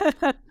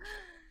know.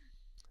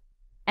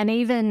 And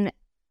even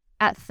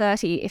at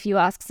 30, if you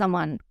ask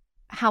someone,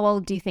 how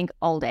old do you think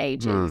old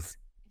age is?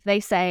 If they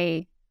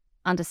say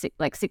under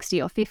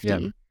 60 or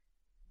 50,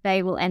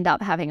 they will end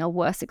up having a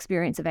worse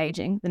experience of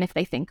aging than if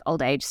they think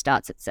old age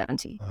starts at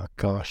 70. Oh,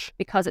 gosh.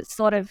 Because it's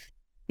sort of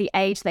the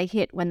age they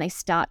hit when they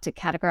start to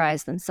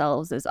categorize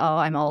themselves as, oh,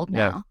 I'm old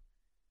now.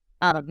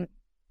 And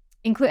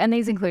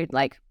these include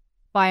like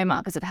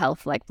biomarkers of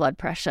health, like blood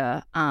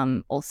pressure,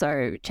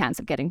 also chance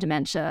of getting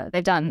dementia.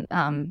 They've done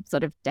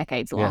sort of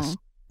decades-long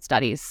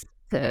studies.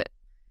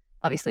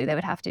 Obviously, they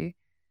would have to.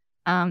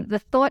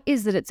 The thought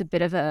is that it's a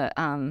bit of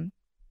a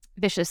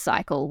vicious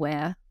cycle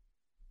where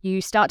you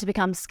start to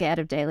become scared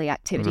of daily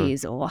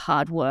activities or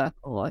hard work,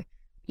 or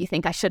you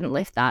think, I shouldn't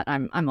lift that,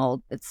 I'm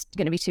old, it's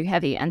going to be too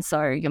heavy. And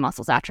so your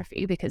muscles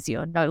atrophy because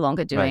you're no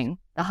longer doing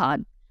the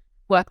hard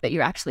work that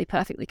you're actually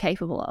perfectly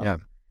capable of. Yeah,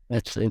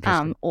 that's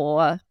interesting.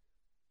 Or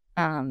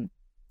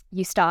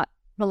you start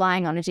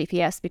relying on a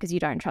GPS because you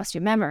don't trust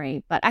your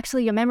memory, but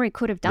actually your memory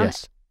could have done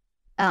it.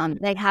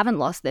 They haven't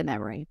lost their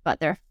memory, but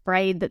they're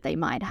afraid that they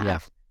might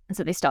have. And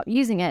so they stop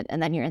using it,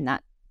 and then you're in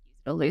that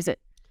use it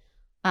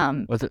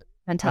or lose it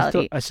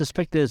mentality. I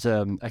suspect there's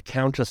a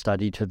counter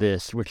study to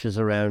this, which is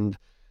around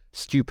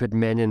stupid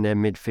men in their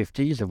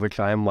mid-50s, of which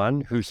I am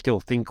one, who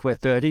still think we're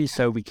 30,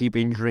 so we keep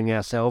injuring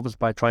ourselves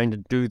by trying to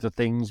do the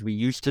things we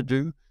used to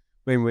do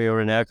when we were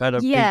in our kind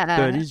of big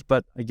 30s.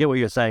 But I get what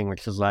you're saying,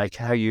 which is like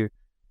how you,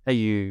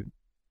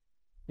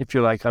 if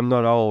you're like, I'm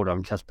not old,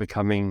 I'm just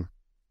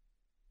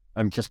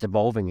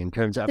evolving in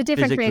terms of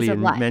physically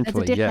and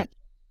mentally.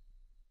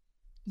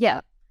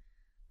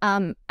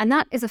 And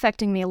that is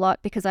affecting me a lot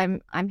because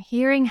I'm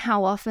hearing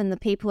how often the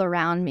people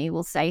around me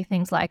will say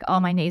things like, oh,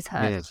 my knees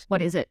hurt. Yes.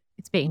 What is it?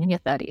 It's being in your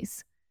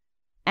 30s.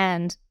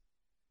 And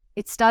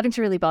it's starting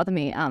to really bother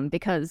me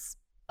because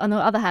on the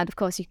other hand, of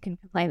course, you can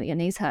complain that your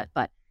knees hurt,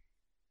 but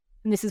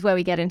this is where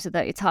we get into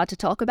it's hard to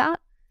talk about.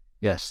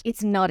 Yes.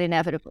 It's not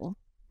inevitable.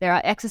 There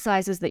are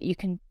exercises that you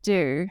can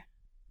do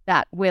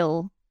that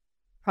will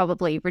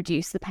probably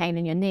reduce the pain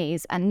in your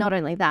knees. And not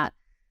only that,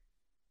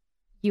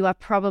 you are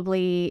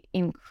probably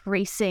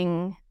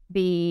increasing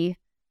the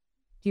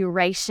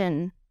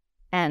duration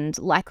and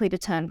likely to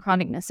turn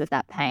chronicness of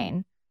that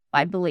pain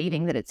by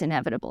believing that it's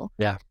inevitable.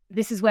 Yeah.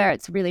 This is where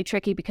it's really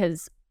tricky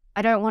because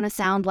I don't want to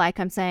sound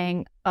like I'm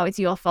saying, oh, it's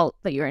your fault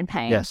that you're in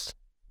pain. Yes.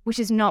 Which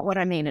is not what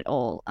I mean at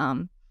all.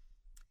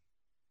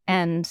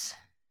 And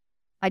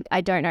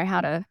I don't know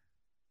how to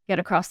get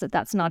across that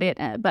that's not it.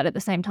 But at the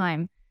same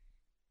time,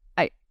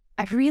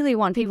 I really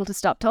want people to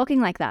stop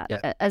talking like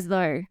that, as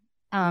though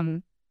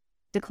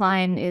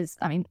decline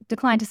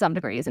to some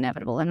degree is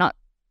inevitable. I'm not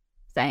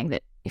saying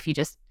that if you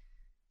just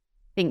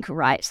think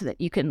right that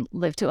you can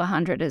live to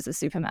 100 as a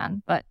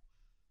Superman, but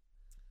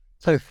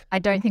I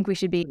don't think we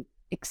should be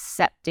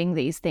accepting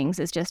these things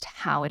as just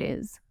how it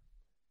is.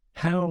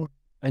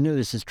 I know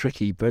this is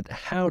tricky, but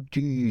how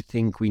do you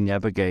think we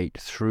navigate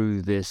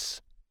through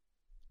this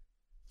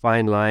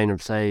fine line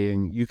of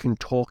saying you can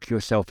talk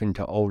yourself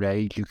into old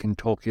age, you can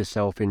talk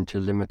yourself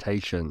into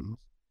limitations,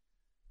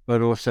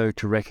 but also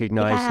to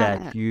recognize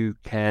that you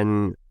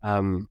can,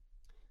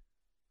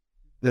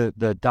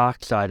 the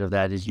dark side of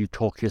that is you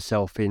talk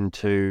yourself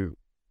into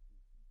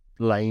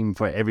blame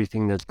for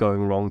everything that's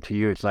going wrong to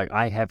you. It's like,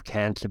 I have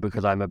cancer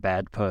because I'm a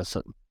bad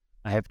person.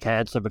 I have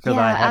cancer because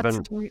I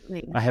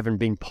haven't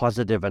been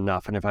positive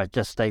enough. And if I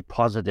just stay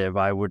positive,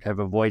 I would have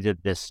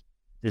avoided this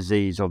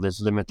disease or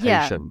this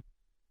limitation.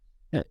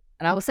 Yeah.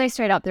 And I will say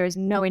straight up, there is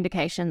no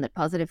indication that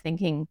positive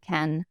thinking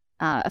can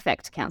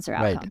affect cancer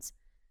outcomes.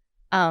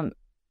 Right.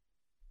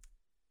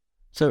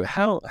 So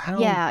how?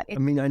 Yeah, I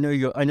mean, I know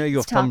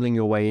you're fumbling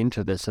your way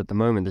into this at the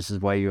moment. This is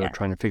why you're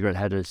trying to figure out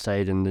how to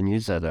say it in the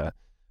newsletter.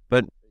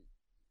 But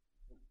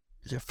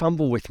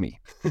fumble with me.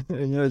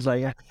 It's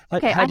like,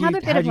 okay, I have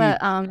a bit of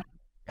a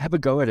have a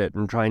go at it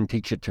and try and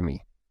teach it to me.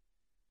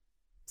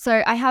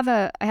 So I have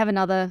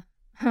another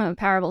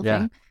parable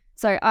thing.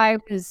 So I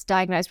was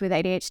diagnosed with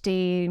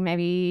ADHD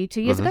maybe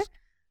 2 years ago,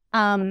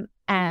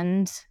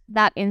 and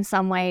that in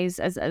some ways,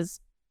 as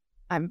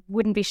I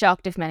wouldn't be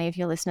shocked if many of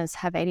your listeners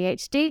have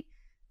ADHD,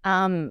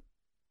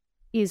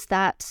 is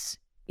that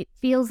it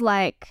feels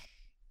like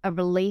a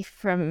relief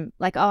from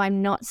like, oh,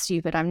 I'm not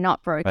stupid, I'm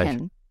not broken.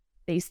 Right.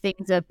 These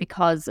things are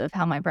because of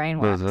how my brain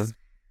works.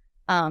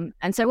 Mm-hmm.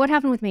 And so what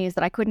happened with me is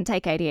that I couldn't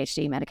take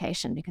ADHD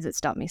medication because it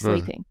stopped me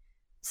sleeping.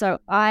 So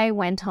I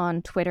went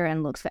on Twitter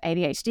and looked for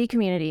ADHD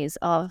communities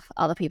of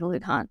other people who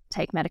can't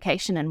take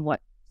medication and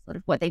what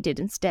they did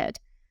instead.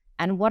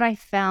 And what I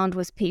found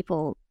was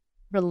people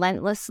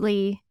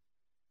relentlessly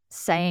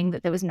saying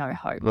that there was no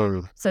hope.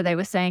 So they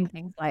were saying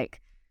things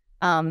like,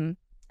 and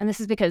this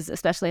is because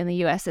especially in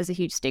the US, there's a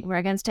huge stigma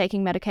against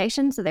taking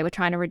medication. So they were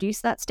trying to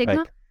reduce that stigma.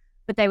 Right.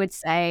 But they would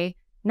say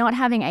not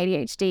having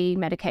ADHD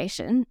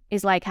medication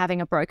is like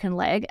having a broken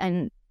leg,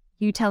 and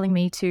you telling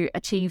me to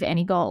achieve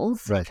any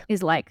goals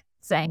is like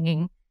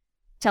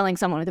telling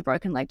someone with a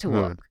broken leg to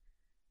walk.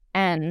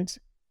 And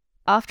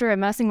after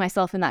immersing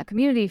myself in that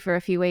community for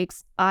a few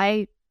weeks,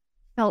 I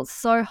felt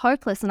so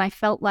hopeless, and I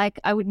felt like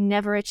I would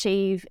never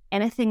achieve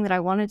anything that I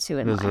wanted to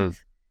in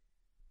life.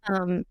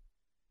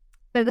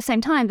 But at the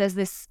same time, there's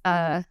this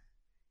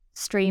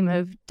stream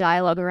of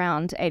dialogue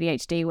around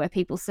ADHD where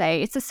people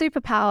say it's a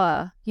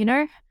superpower, you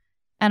know?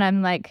 And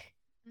I'm like,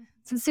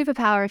 it's a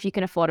superpower if you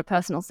can afford a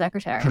personal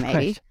secretary,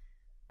 maybe.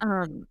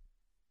 And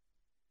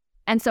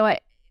so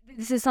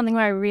this is something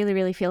where I really,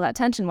 really feel that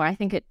tension, where I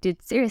think it did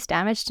serious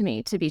damage to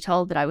me to be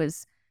told that I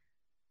was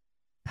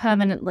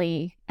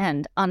permanently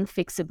and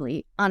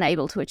unfixably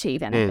unable to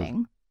achieve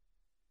anything.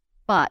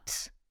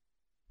 But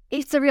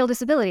it's a real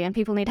disability and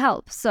people need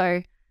help.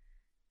 So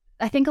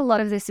I think a lot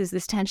of this is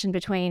this tension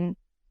between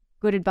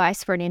good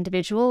advice for an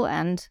individual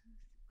and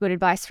good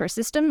advice for a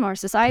system or a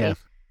society,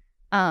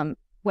 or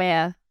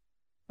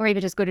even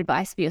just good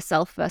advice for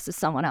yourself versus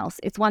someone else.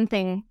 It's one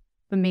thing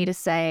for me to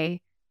say,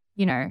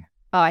 you know,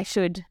 oh, I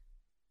should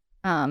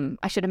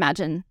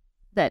imagine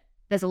that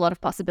there's a lot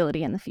of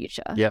possibility in the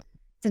future. Yep.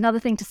 It's another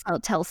thing to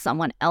tell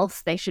someone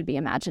else they should be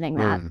imagining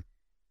that.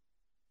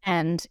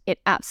 And it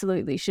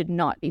absolutely should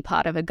not be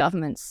part of a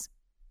government's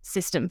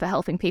system for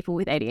helping people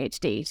with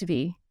ADHD to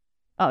be,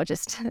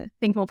 just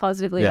think more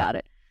positively about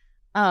it.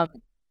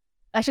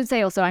 I should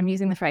say also, I'm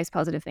using the phrase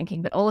positive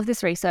thinking, but all of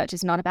this research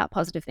is not about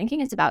positive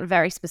thinking. It's about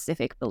very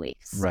specific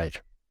beliefs. Right.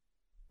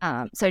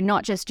 So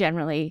not just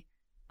generally,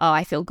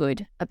 I feel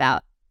good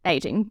about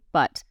aging,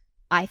 but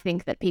I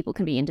think that people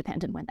can be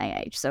independent when they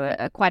age. So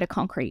quite a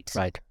concrete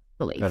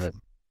belief. Got it.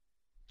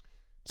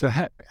 So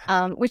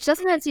which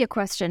doesn't answer your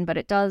question, but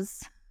it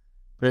does.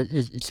 But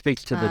it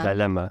speaks to the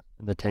dilemma,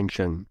 the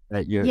tension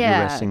that you're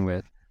wrestling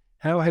with.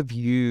 How have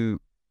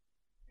you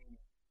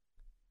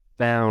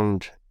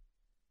found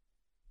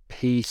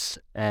peace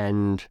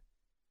and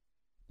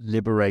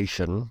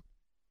liberation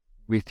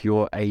with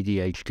your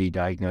ADHD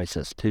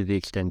diagnosis to the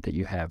extent that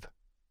you have?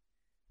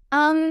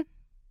 I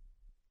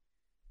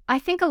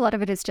think a lot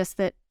of it is just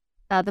that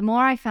the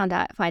more I find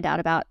out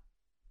about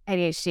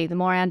ADHD, the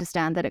more I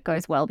understand that it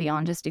goes well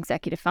beyond just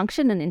executive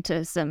function and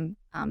into some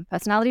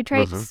personality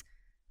traits,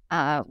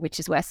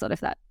 which is where sort of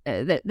that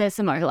there's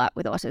some overlap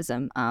with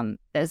autism.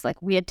 There's like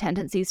weird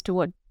tendencies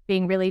toward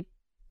being really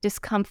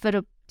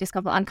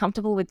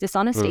uncomfortable with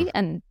dishonesty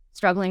and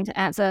struggling to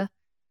answer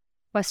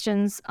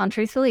questions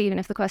untruthfully, even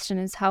if the question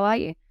is, how are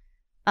you?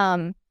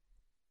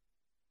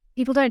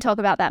 People don't talk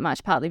about that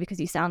much, partly because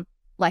you sound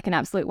like an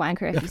absolute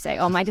wanker if you say,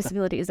 my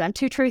disability is I'm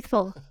too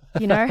truthful,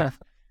 you know? I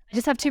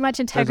just have too much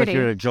integrity. Sounds like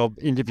you're in a job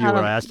interview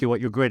where I ask you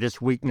what your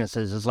greatest weakness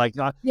is. It's like,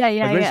 my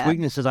greatest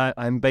weakness is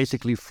I'm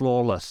basically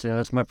flawless. You know,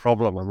 that's my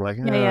problem. I'm like,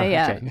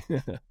 okay.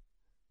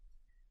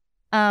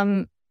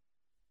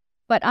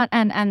 But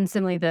and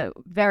similarly, the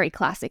very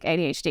classic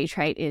ADHD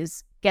trait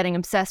is getting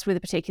obsessed with a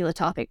particular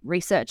topic,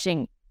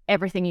 researching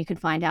everything you can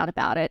find out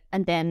about it,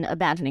 and then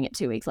abandoning it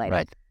 2 weeks later.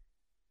 Right.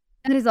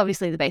 And it is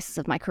obviously the basis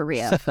of my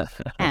career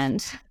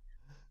and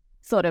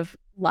sort of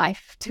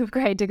life to a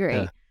great degree.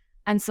 Yeah.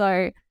 And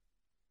so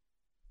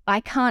I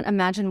can't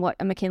imagine what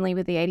a McKinley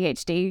with the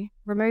ADHD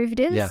removed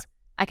is. Yeah.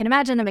 I can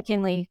imagine a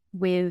McKinley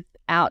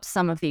without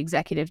some of the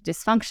executive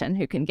dysfunction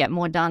who can get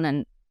more done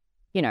and,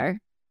 you know,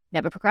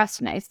 never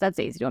procrastinates. That's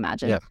easy to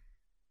imagine. Yeah.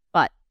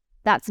 But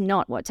that's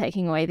not what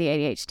taking away the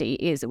ADHD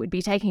is. It would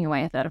be taking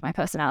away a third of my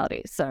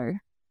personality. So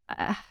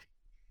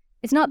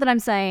it's not that I'm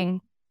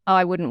saying oh,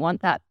 I wouldn't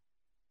want that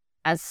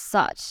as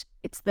such.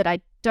 It's that I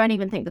don't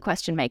even think the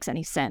question makes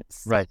any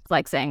sense. Right. It's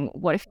like saying,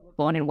 what if you were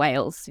born in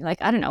Wales? You're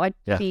like, I don't know, I'd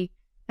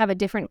have a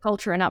different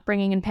culture and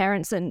upbringing and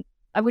parents, and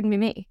I wouldn't be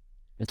me.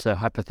 It's a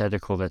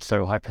hypothetical that's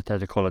so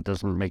hypothetical it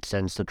doesn't make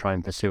sense to try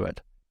and pursue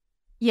it.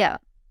 Yeah.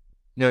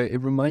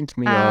 It reminds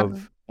me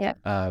of,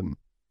 I mean,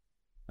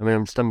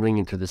 I'm stumbling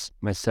into this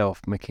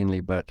myself,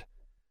 McKinley, but,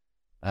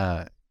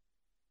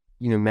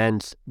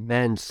 man's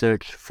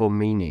search for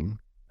meaning,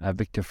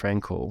 Viktor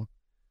Frankl,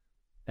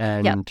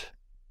 and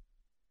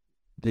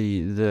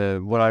the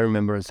what I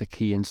remember as a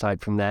key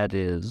insight from that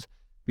is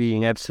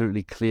being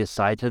absolutely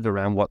clear-sighted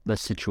around what the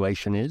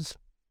situation is,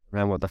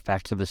 around what the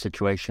facts of the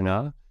situation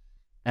are,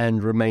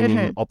 and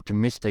remaining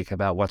optimistic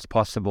about what's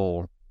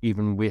possible,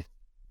 even with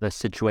the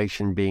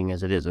situation being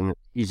as it is. And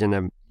he's in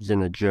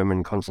a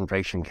German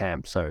concentration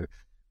camp, so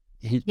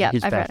his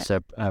facts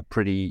are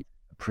pretty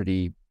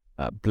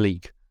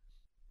bleak.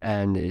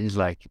 And he's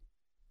like,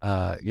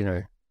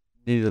 neither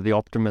the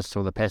optimists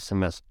or the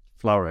pessimists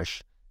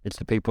flourish. It's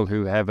the people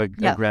who have a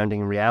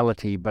grounding in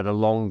reality, but a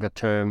longer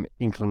term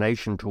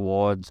inclination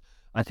towards,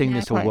 I think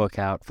this will work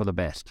out for the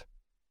best.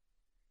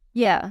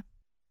 Yeah.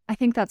 I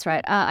think that's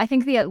right. I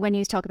think when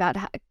you talk about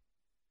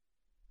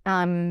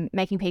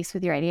making peace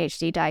with your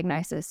ADHD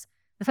diagnosis,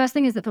 the first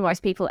thing is that for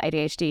most people,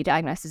 ADHD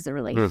diagnosis is a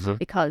relief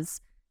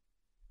because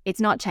it's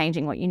not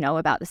changing what you know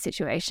about the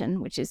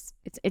situation, which is,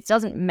 it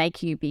doesn't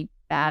make you be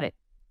bad at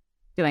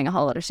doing a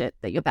whole lot of shit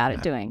that you're bad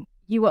at doing.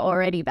 You were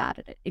already bad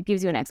at it. It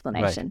gives you an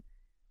explanation. Right.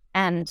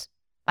 And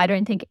I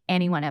don't think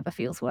anyone ever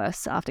feels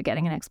worse after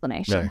getting an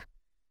explanation. No.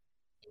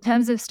 In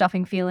terms of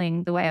stopping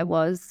feeling the way I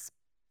was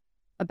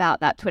about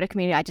that Twitter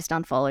community, I just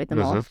unfollowed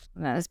them all. And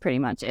that was pretty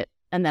much it.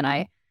 And then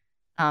I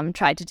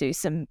tried to do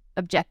some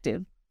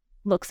objective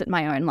looks at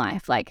my own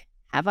life. Like,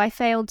 have I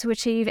failed to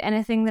achieve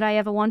anything that I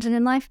ever wanted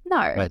in life? No.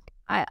 Right.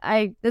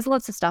 I there's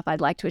lots of stuff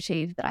I'd like to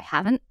achieve that I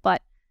haven't,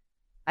 but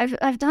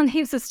I've done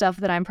heaps of stuff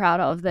that I'm proud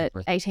of that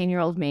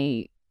 18-year-old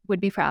me would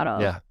be proud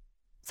of. Yeah.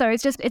 So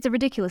it's a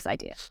ridiculous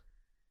idea.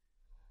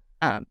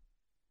 I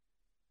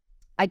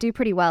do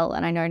pretty well,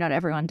 and I know not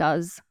everyone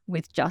does,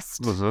 with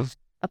just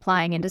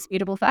applying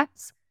indisputable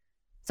facts.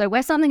 So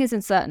where something is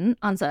uncertain,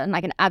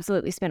 I can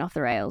absolutely spin off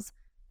the rails.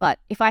 But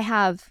if I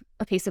have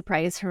a piece of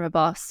praise from a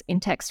boss in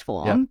text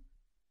form,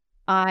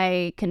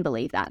 I can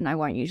believe that, and I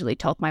won't usually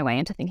talk my way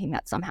into thinking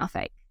that's somehow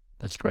fake.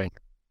 That's great.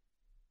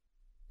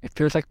 It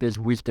feels like there's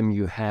wisdom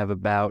you have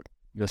about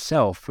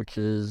yourself, which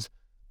is,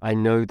 I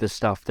know the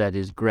stuff that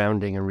is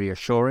grounding and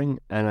reassuring,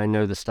 and I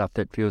know the stuff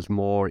that feels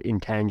more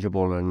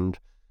intangible and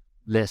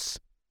less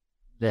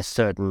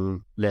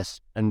certain,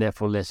 and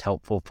therefore less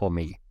helpful for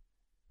me.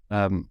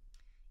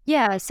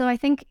 Yeah, so I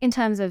think in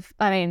terms of,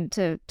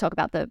 to talk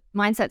about the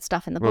mindset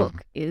stuff in the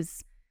book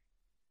is,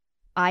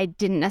 I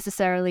didn't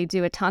necessarily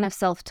do a ton of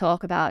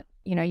self-talk about,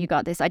 you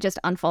got this. I just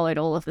unfollowed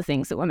all of the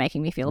things that were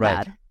making me feel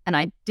bad. And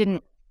I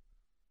didn't,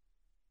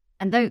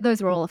 and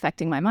those were all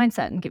affecting my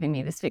mindset and giving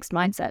me this fixed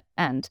mindset.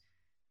 And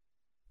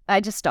I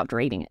just stopped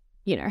reading it,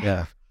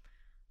 Yeah.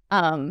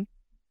 So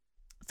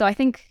I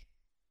think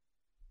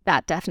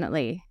that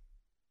definitely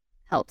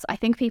helps. I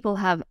think people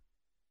have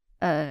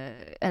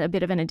a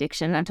bit of an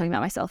addiction, I'm talking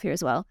about myself here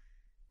as well,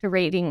 to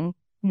reading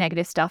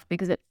negative stuff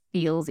because it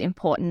feels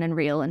important and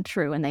real and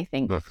true, and they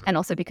think, and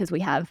also because we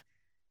have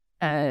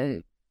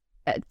a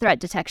threat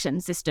detection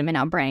system in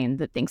our brain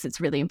that thinks it's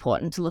really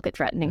important to look at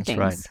threatening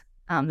things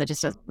that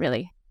just doesn't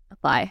really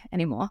apply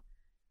anymore.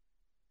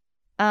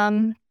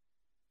 I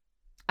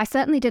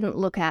certainly didn't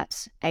look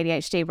at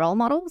ADHD role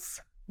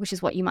models, which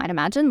is what you might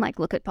imagine, like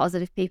look at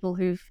positive people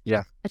who've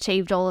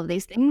achieved all of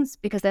these things,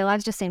 because their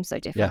lives just seem so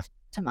different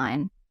to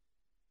mine.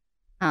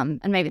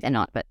 And maybe they're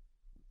not, but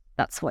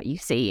that's what you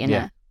see in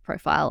a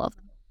profile of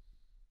them.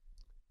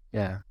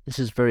 Yeah, this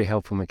is very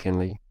helpful,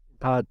 McKinley.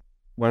 One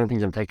of the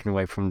things I'm taking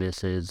away from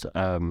this is,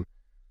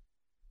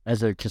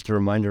 just a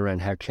reminder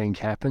around how change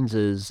happens,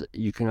 is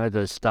you can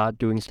either start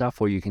doing stuff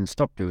or you can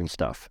stop doing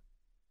stuff.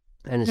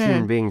 And as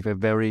human beings,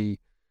 we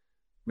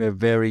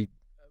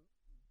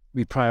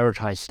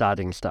prioritize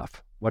starting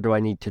stuff. What do I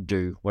need to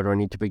do? What do I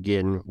need to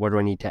begin? What do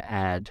I need to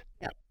add?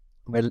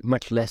 We're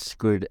much less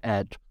good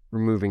at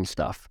removing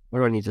stuff. What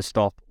do I need to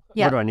stop?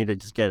 What do I need to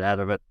just get out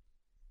of it?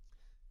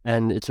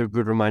 And it's a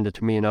good reminder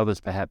to me and others,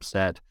 perhaps,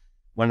 that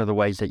one of the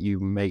ways that you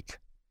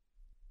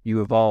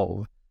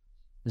evolve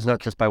is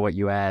not just by what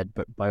you add,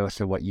 but by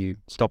also what you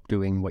stop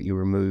doing, what you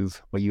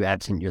remove, what you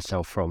absent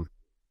yourself from.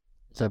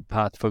 It's a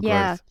path for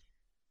growth.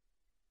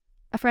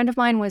 A friend of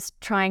mine was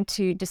trying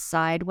to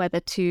decide whether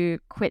to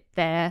quit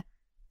their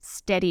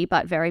steady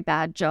but very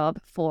bad job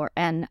for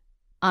an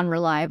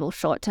unreliable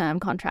short-term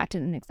contract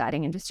in an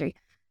exciting industry.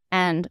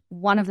 And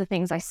one of the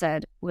things I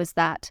said was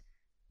that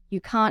you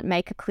can't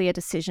make a clear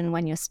decision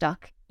when you're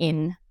stuck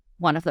in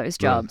one of those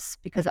jobs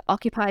because it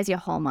occupies your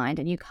whole mind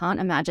and you can't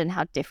imagine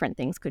how different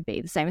things could be.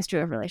 The same is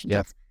true of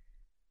relationships.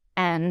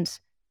 And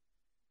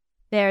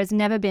there has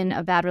never been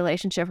a bad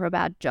relationship or a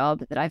bad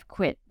job that I've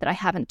quit that I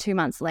haven't 2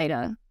 months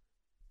later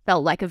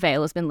felt like a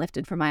veil has been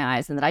lifted from my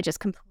eyes and that I just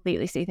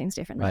completely see things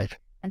differently.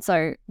 And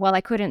so while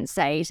I couldn't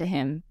say to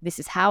him, this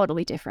is how it'll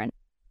be different,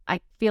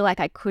 I feel like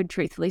I could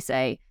truthfully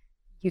say,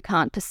 you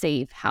can't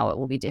perceive how it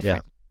will be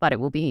different, but it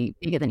will be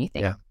bigger than you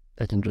think. Yeah,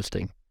 that's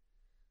interesting.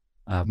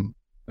 I've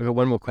got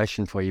one more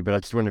question for you, but I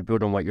just want to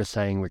build on what you're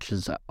saying, which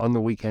is on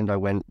the weekend I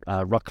went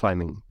rock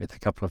climbing with a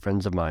couple of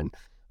friends of mine.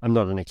 I'm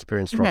not an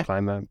experienced rock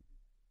climber.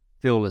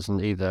 Phil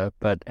isn't either,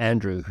 but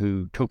Andrew,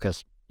 who took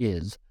us,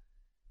 is.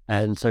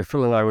 And so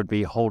Phil and I would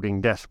be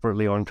holding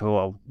desperately onto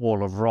a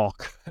wall of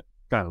rock,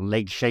 kind of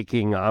legs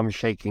shaking, arms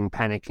shaking,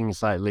 panicking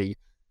slightly.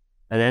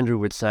 And Andrew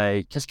would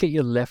say, just get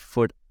your left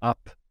foot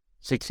up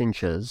 6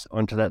 inches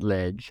onto that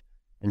ledge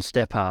and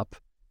step up,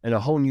 and a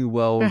whole new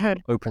world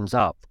opens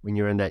up when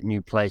you're in that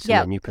new place and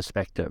that new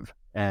perspective.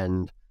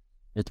 And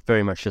it's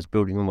very much just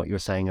building on what you're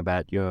saying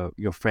about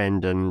your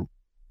friend and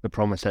the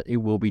promise that it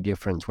will be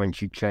different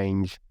once you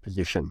change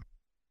position.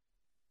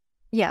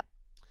 Yeah.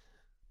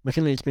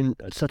 McKinley, it's been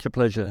such a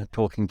pleasure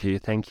talking to you.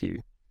 Thank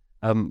you.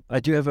 I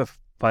do have a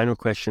final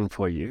question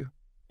for you,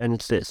 and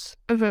it's this.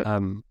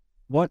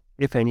 What,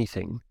 if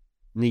anything,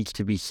 needs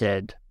to be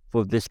said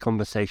for this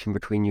conversation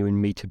between you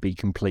and me to be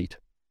complete?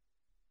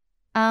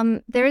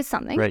 There is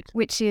something,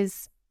 which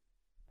is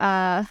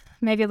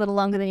maybe a little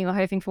longer than you were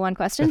hoping for one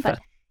question, but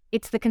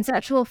it's the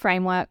conceptual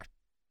framework.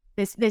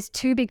 There's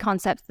two big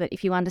concepts that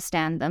if you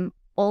understand them,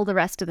 all the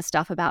rest of the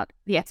stuff about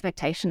the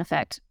expectation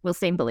effect will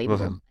seem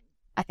believable.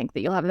 I think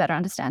that you'll have a better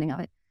understanding of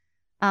it.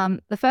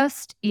 The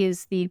first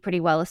is the pretty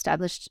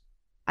well-established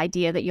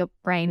idea that your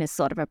brain is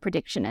sort of a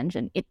prediction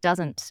engine. It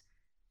doesn't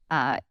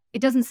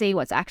see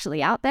what's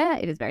actually out there.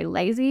 It is very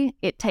lazy.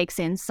 It takes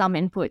in some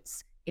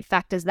inputs. It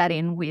factors that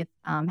in with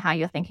how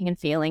you're thinking and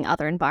feeling,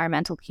 other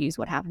environmental cues,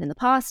 what happened in the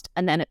past,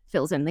 and then it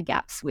fills in the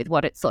gaps with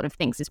what it sort of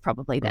thinks is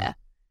probably there.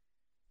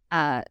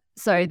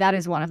 So that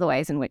is one of the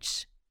ways in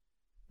which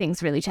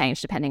things really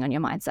change depending on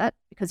your mindset,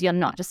 because you're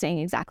not just seeing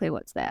exactly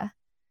what's there.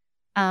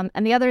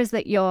 And the other is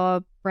that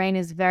your brain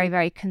is very,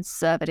 very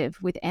conservative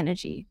with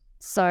energy.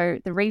 So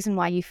the reason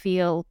why you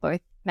feel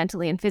both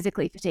mentally and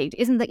physically fatigued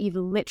isn't that you've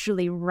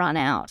literally run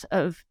out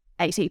of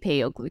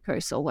ATP or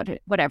glucose or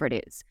whatever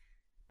it is.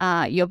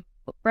 Your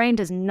brain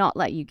does not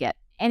let you get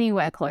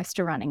anywhere close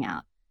to running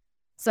out.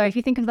 So if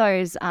you think of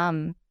those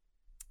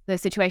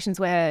situations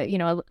where,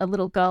 a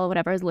little girl or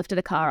whatever has lifted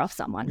a car off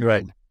someone.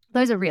 Right.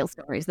 Those are real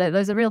stories.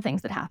 Those are real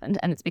things that happened.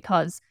 And it's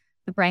because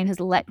the brain has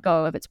let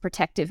go of its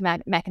protective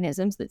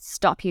mechanisms that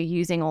stop you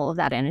using all of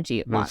that energy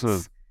at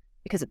once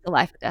because of the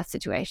life or death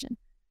situation.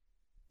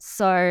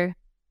 So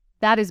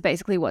that is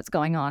basically what's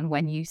going on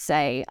when you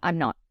say, I'm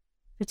not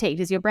fatigued,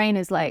 is your brain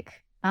is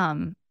like,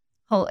 it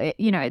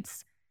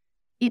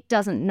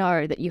doesn't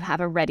know that you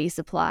have a ready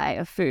supply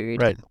of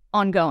food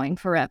ongoing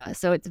forever.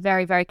 So it's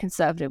very, very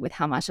conservative with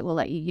how much it will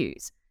let you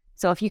use.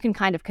 So if you can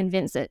kind of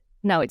convince it,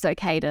 no, it's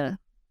okay to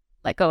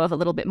let go of a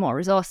little bit more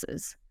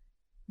resources,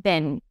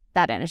 then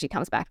that energy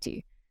comes back to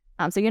you.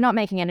 So you're not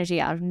making energy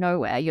out of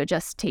nowhere. You're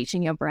just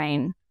teaching your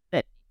brain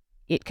that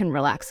it can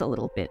relax a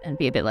little bit and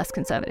be a bit less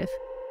conservative.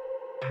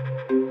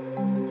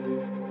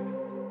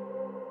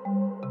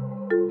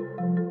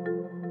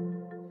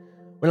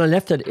 When I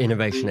left that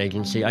innovation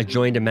agency, I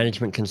joined a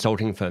management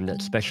consulting firm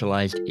that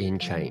specialized in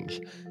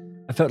change.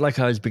 I felt like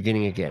I was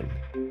beginning again.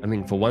 I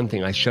mean, for one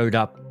thing, I showed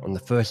up on the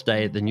first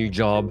day at the new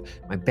job,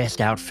 my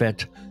best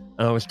outfit,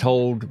 and I was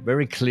told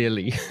very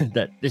clearly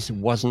that this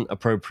wasn't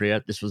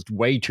appropriate, this was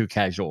way too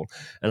casual,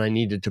 and I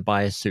needed to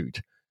buy a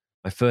suit.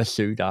 My first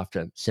suit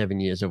after 7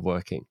 years of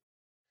working.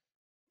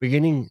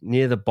 Beginning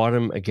near the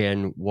bottom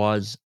again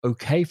was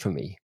okay for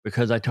me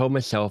because I told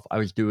myself I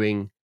was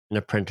doing an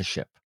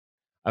apprenticeship.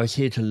 I was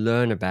here to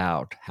learn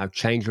about how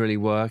change really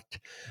worked,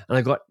 and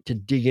I got to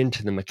dig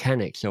into the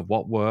mechanics of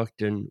what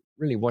worked and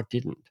really what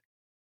didn't.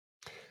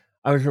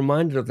 I was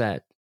reminded of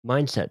that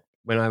mindset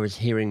when I was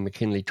hearing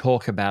McKinley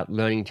talk about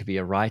learning to be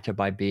a writer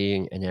by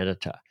being an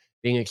editor,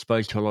 being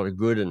exposed to a lot of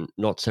good and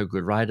not so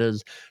good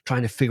writers,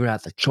 trying to figure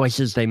out the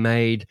choices they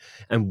made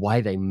and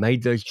why they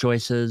made those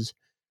choices.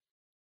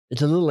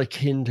 It's a little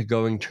akin to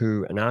going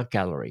to an art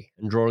gallery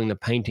and drawing the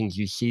paintings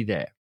you see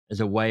there as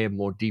a way of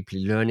more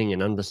deeply learning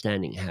and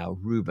understanding how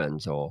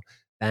Rubens or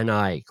Van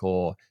Eyck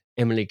or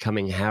Emily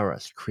Cumming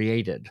Harris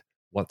created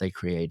what they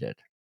created.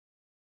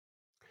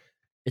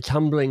 It's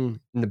humbling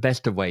in the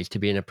best of ways to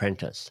be an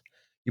apprentice.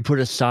 You put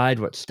aside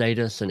what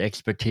status and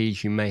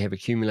expertise you may have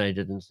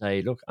accumulated and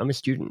say, look, I'm a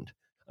student.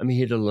 I'm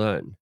here to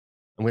learn.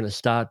 I'm going to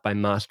start by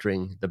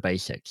mastering the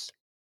basics.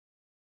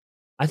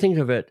 I think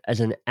of it as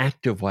an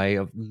active way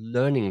of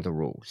learning the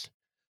rules,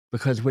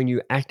 because when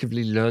you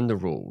actively learn the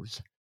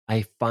rules,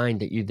 I find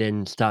that you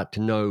then start to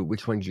know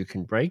which ones you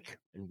can break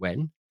and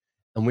when,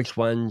 and which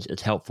ones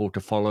it's helpful to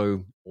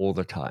follow all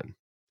the time.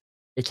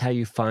 It's how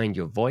you find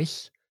your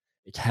voice.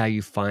 It's how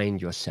you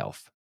find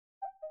yourself.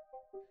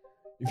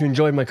 If you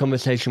enjoyed my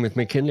conversation with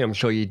McKinley, I'm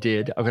sure you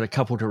did. I've got a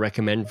couple to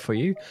recommend for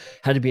you.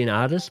 How to Be an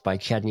Artist by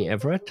Chadney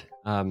Everett.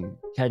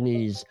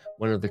 Chadney's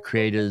one of the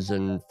creators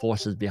and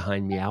forces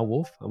behind Meow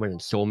Wolf. I went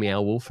and saw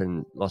Meow Wolf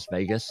in Las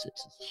Vegas.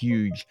 It's a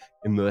huge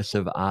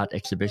immersive art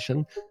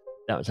exhibition.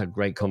 That was a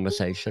great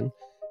conversation.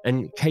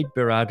 And Kate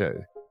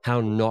Berardo,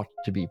 How Not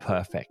to Be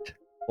Perfect.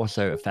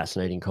 Also a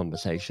fascinating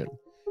conversation.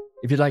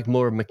 If you'd like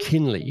more of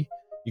McKinley,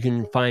 you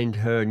can find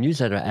her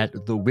newsletter at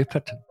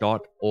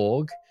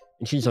thewhippet.org,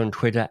 and she's on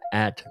Twitter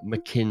at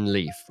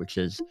McKinleaf, which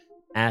is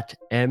at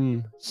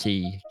McKinleaf.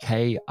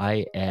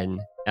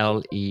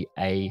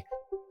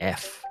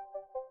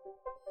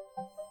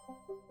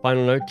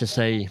 Final note to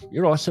say,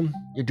 you're awesome.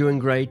 You're doing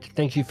great.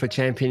 Thank you for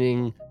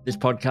championing this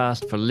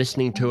podcast, for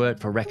listening to it,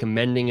 for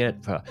recommending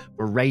it, for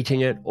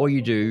rating it, all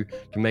you do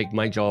to make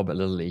my job a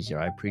little easier.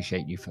 I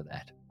appreciate you for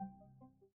that.